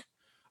book,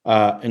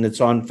 and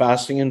it's on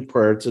fasting and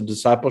prayer. It's a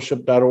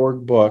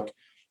discipleship.org book.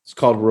 It's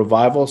called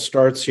Revival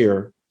Starts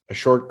Here, a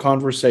short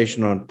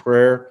conversation on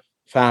prayer,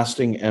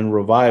 fasting, and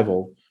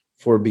revival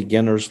for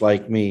beginners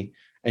like me.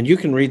 And you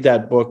can read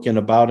that book in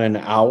about an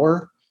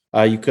hour.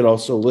 You could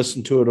also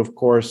listen to it, of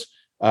course,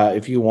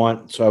 if you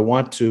want. So I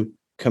want to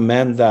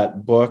commend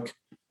that book.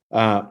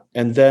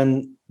 And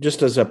then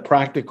just as a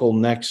practical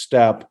next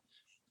step,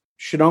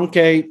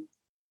 Shodankeh,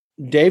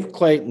 Dave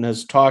Clayton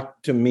has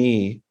talked to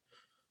me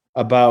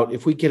about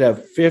if we could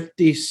have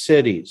 50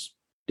 cities,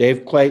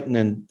 Dave Clayton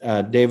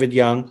and David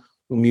Young,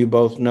 whom you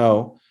both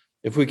know,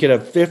 if we could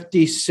have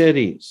 50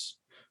 cities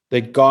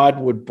that God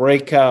would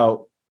break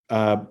out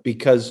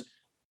because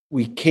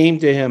we came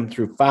to him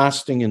through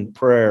fasting and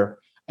prayer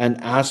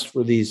and asked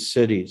for these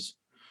cities.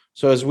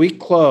 So as we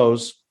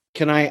close,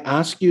 can I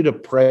ask you to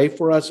pray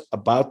for us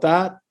about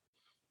that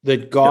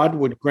God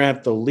would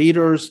grant the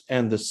leaders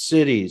and the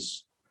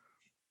cities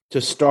to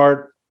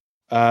start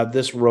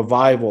this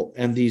revival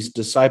and these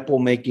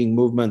disciple-making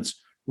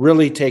movements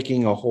really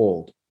taking a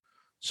hold.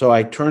 So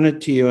I turn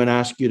it to you and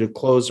ask you to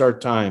close our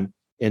time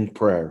in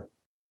prayer.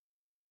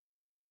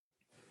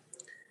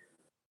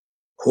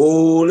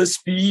 Holy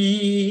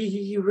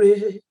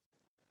Spirit,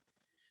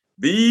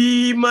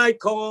 be my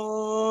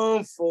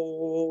comforter.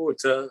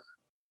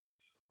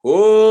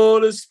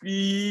 Holy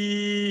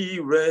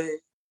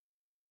Spirit,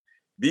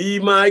 be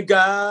my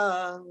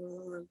God.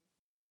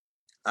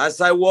 As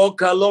I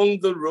walk along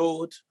the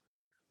road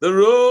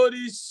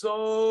is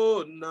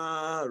so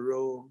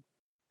narrow.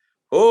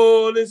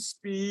 Holy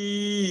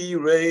Spirit,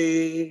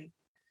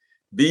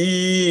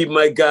 be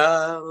my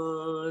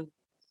God.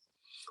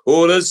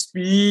 Holy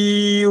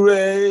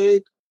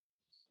Spirit,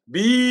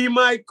 be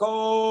my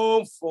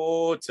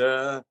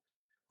comforter.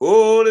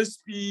 Holy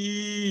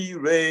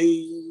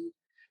Spirit,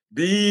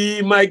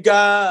 be my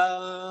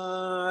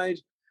guide.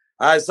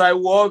 As I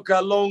walk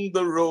along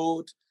the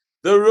road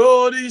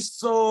is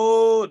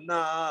so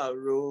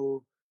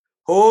narrow.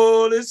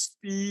 Holy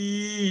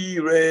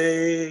Spirit,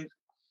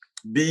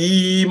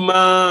 be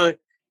my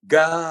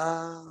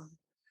God.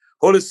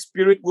 Holy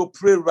Spirit, we'll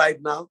pray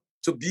right now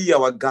to be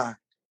our God.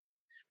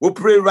 We'll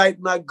pray right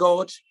now,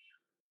 God,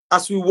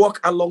 as we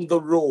walk along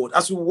the road,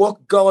 as we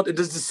walk, God, in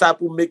this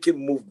disciple-making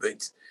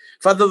movement.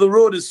 Father, the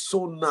road is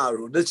so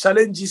narrow. The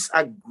challenges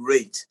are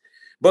great.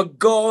 But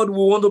God, we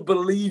want to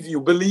believe you,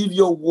 believe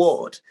your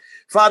word.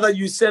 Father,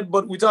 you said,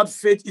 but without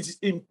faith, it is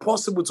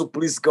impossible to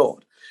please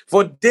God.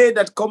 For they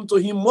that come to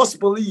him must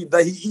believe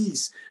that he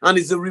is, and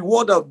is the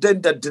rewarder of them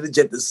that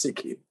diligently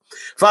seek him.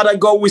 Father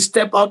God, we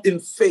step out in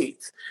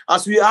faith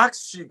as we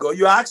ask you, God.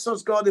 You asked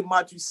us, God, in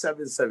Matthew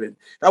 7:7,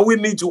 that we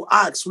need to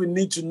ask, we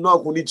need to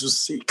knock, we need to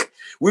seek.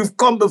 We've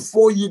come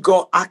before you,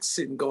 God,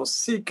 asking, God,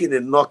 seeking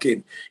and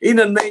knocking. In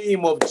the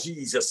name of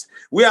Jesus,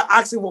 we are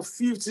asking for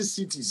 50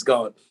 cities,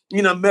 God,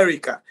 in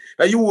America,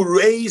 that you will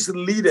raise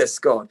leaders,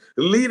 God.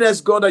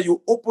 Leaders, God, that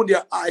you open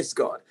their eyes,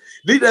 God.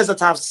 Leaders that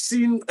have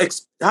seen,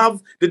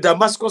 have the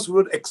Damascus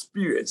Road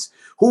experience,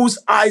 whose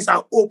eyes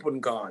are open,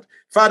 God.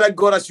 Father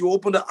God, as you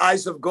open the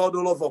eyes of God,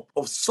 O Lord,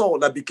 of Saul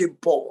that became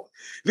Paul.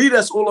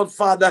 Leaders, O Lord,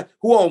 Father,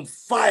 who are on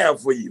fire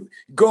for you.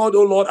 God,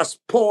 O Lord, as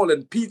Paul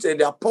and Peter and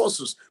the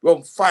apostles were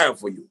on fire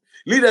for you.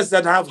 Leaders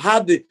that have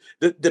had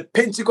the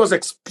Pentecost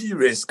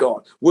experience,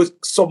 God, will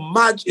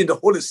submerge in the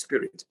Holy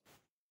Spirit.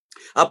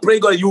 I pray,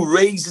 God, you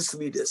raise these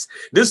leaders,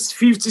 these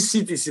 50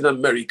 cities in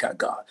America,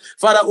 God.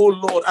 Father, oh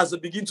Lord, as I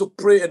begin to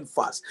pray and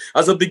fast,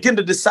 as I begin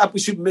the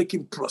discipleship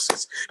making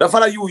process, that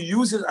Father, you will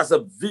use it as a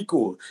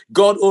vehicle,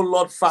 God, oh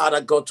Lord,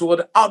 Father, God, toward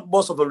the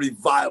outburst of a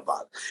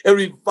revival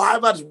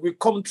that will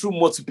come through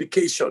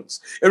multiplications,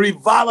 a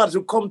revival that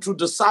will come through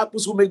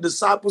disciples who make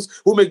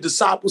disciples, who make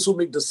disciples, who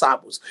make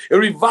disciples, a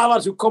revival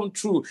that will come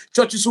through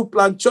churches who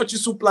plant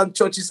churches,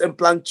 and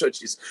plant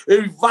churches, a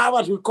revival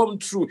that will come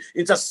through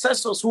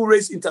intercessors who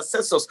raise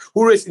intercessors,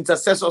 who raise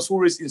intercessors, who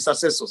raise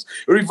intercessors.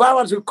 A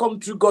revival will come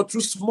through, God,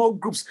 through small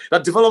groups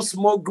that develop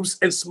small groups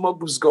and small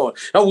groups, God,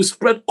 that will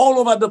spread all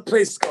over the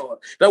place, God,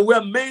 that we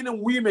are men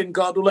and women,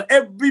 God,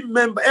 every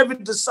member, every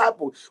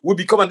disciple will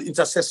become an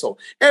intercessor.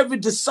 Every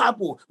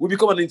disciple will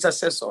become an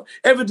intercessor.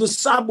 Every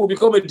disciple will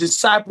become a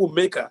disciple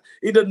maker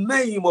in the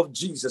name of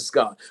Jesus,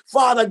 God.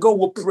 Father God,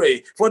 will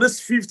pray for these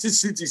 50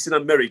 cities in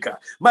America.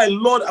 My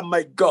Lord and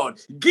my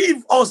God,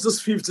 give us these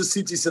 50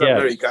 cities in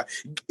America.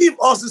 Give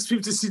us these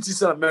 50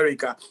 cities in America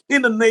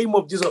in the name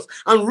of Jesus,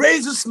 and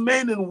raise these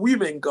men and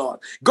women, God.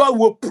 God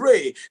will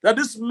pray that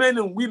these men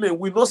and women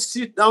will not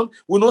sit down,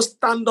 will not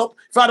stand up.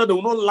 Father, they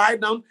will not lie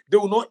down, they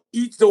will not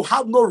eat, they will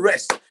have no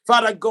rest.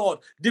 Father God,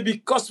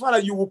 because Father,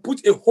 you will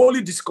put a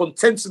holy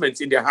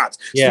discontentment in their hearts.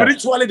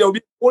 Spiritually, there will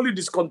be holy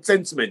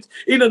discontentment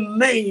in the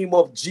name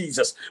of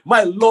Jesus.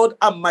 My Lord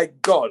and my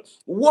God,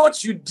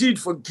 what you did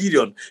for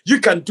Gideon, you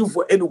can do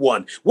for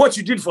anyone. What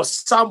you did for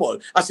Samuel,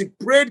 as he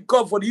prayed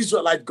God for the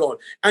Israelite God,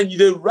 and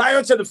they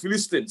rioted the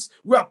Philistines.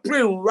 We are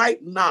praying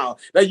right now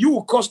that you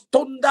will cause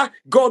thunder,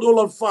 God, oh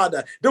Lord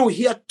Father. They will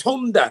hear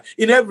thunder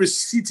in every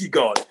city,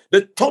 God.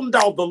 The thunder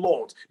of the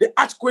Lord, the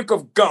earthquake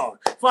of God,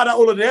 Father,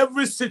 oh Lord, in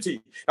every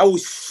city, I will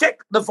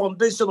shake the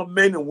foundation of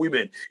men and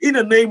women in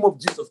the name of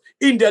Jesus.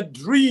 In their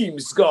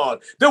dreams,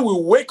 God, they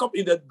will wake up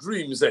in their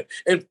dreams,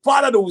 and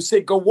Father, they will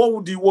say, God,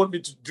 what do you want me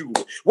to do?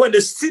 When they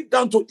sit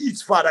down to eat,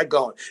 Father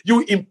God,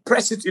 you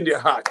impress it in their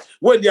heart.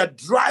 When they are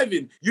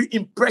driving, you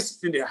impress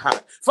it in their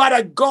heart.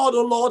 Father God,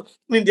 oh Lord,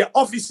 in their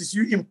offices,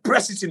 you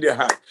impress it in their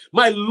heart.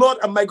 My Lord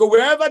and my God,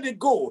 wherever they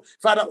go,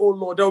 Father, oh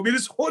Lord, there will be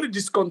this holy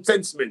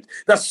discontentment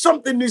that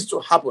something needs to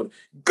happen.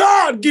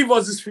 God, give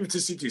us these 50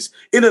 cities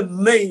in the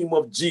name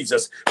of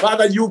Jesus.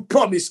 Father, you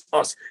promise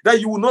us that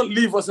you will not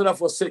leave us and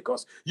forsake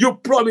us. You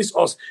promise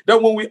us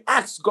that when we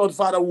ask God,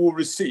 Father, we will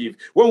receive.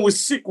 When we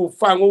seek, we'll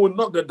find. When we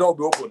knock, the door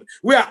will be open.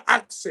 We are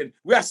asking,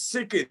 we are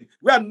seeking,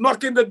 we are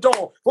knocking the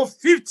door for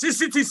 50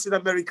 cities in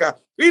America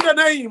in the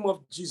name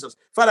of Jesus.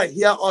 Father,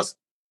 hear us.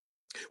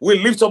 We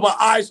lift up our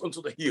eyes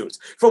unto the hills.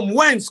 From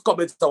whence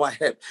cometh our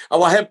help?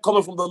 Our help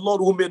cometh from the Lord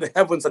who made the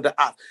heavens and the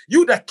earth.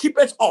 You that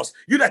keepeth us,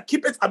 you that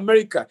keepeth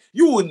America,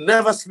 you will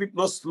never sleep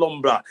nor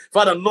slumber.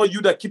 Father, know you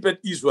that keepeth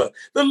Israel.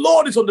 The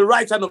Lord is on the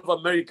right hand of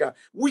America.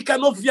 We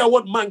cannot fear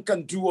what man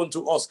can do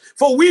unto us.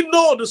 For we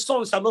know the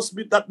sun shall not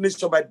smite that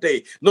nation by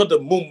day, nor the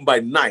moon by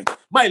night.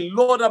 My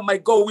Lord and my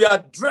God, we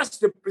address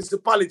the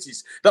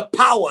principalities, the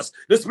powers,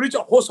 the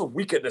spiritual hosts of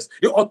wickedness,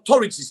 the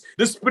authorities,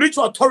 the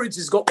spiritual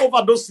authorities go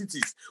over those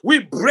cities.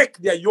 We break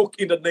their yoke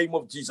in the name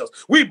of Jesus.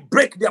 We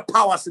break their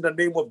powers in the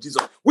name of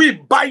Jesus. We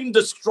bind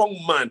the strong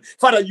man.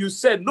 Father, you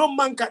said no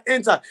man can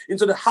enter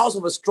into the house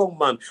of a strong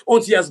man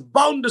until he has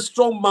bound the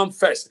strong man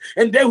first,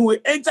 and then he will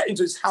enter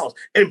into his house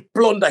and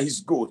plunder his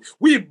good.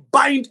 We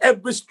bind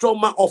every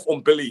strong man of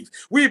unbelief.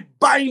 We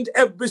bind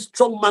every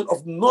strong man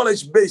of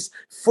knowledge-based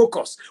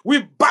focus.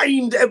 We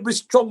bind every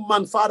strong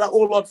man, Father,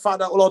 oh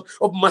Lord,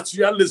 of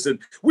materialism.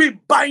 We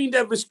bind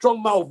every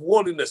strong man of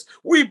worldliness.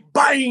 We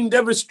bind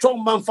every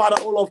strong man, Father,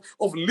 oh Lord,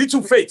 of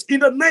little faith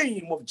in the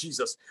name of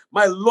Jesus.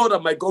 My Lord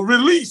and my God,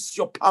 release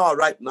your power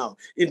right now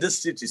in these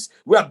cities.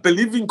 We are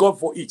believing God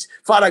for it.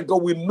 Father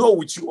God, we know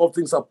with you all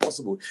things are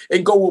possible.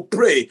 And God will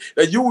pray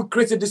that you will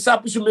create a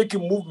discipleship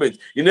making movement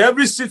in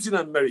every city in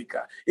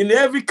America, in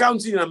every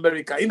county in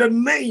America, in the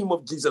name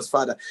of Jesus,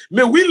 Father.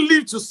 May we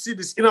live to see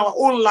this in our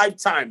own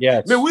lifetime.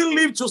 Yes. May we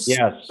live to see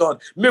it,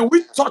 God. May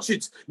we touch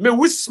it. May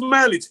we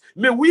smell it.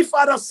 May we,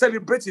 Father,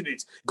 celebrate in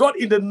it. God,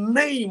 in the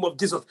name of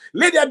Jesus,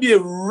 let there be a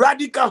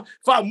radical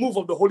move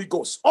of the Holy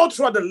Ghost all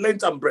throughout the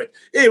length and breadth.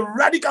 A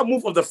radical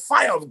move of the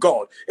fire of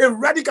God. A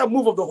radical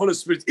move of the Holy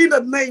Spirit in the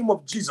name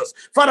of Jesus.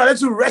 Father,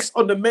 let it rest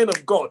on the men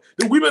of God,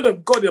 the women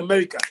of God in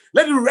America.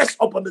 Let it rest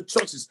upon the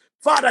churches.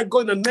 Father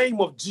God, in the name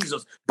of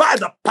Jesus, by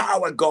the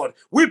power, God,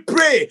 we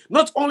pray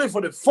not only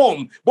for the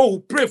form, but we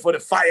pray for the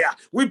fire.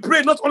 We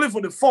pray not only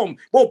for the form,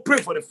 but we pray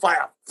for the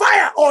fire.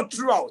 Fire all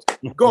throughout,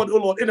 God, oh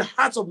Lord, in the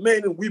hearts of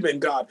men and women,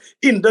 God,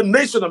 in the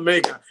nation of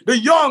America, the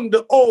young,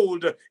 the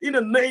old, in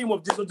the name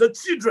of Jesus, the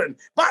children,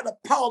 by the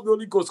power of the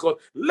Holy Ghost, God,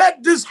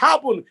 let this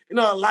happen in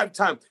our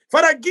lifetime.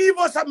 Father, give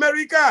us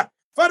America.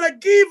 Father,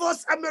 give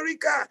us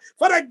America.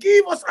 Father,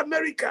 give us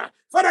America.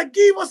 Father,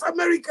 give us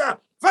America.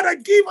 Father,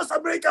 give us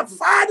America.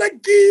 Father,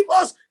 give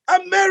us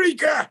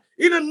America.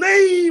 In the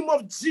name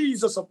of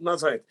Jesus of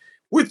Nazareth.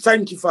 We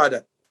thank you,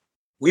 Father.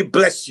 We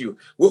bless you.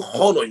 We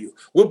honor you.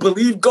 We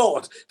believe,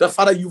 God, that,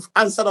 Father, you've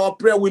answered our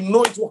prayer. We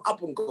know it will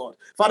happen, God.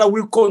 Father,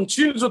 we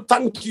continue to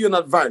thank you in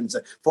advance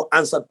for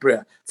answered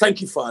prayer. Thank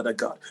you, Father,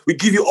 God. We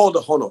give you all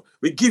the honor.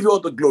 We give you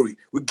all the glory.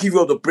 We give you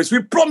all the praise.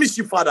 We promise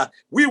you, Father,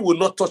 we will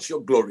not touch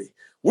your glory.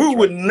 We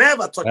will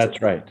never touch it.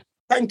 That's right.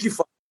 Thank you,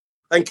 Father.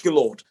 Thank you,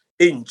 Lord.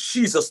 In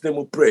Jesus' name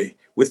we pray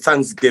with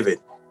thanksgiving.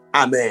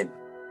 Amen.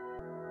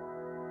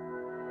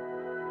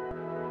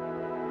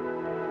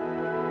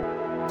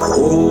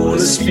 Holy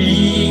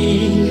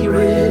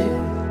Spirit,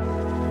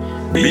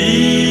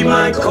 be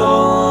my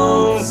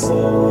comforter.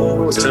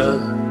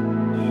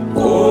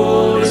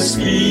 Holy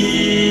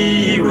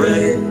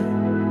Spirit,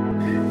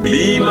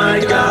 be my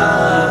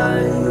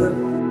guide.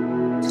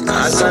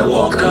 As I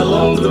walk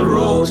along the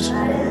road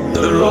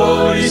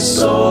is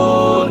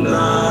so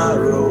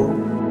narrow.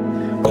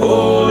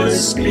 Holy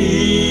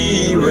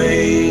Spirit,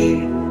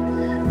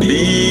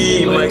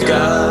 be my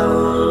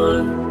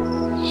guide.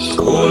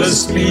 Holy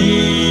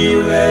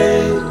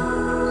Spirit,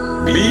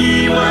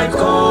 be my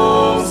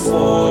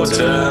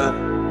comforter.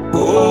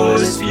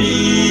 Holy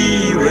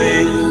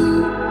Spirit,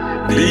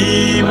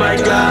 be my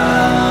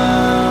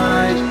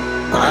guide.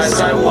 As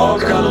I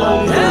walk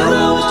along the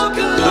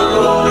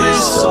road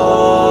is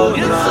so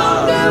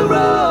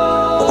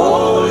narrow.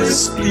 Holy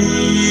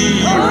Spirit,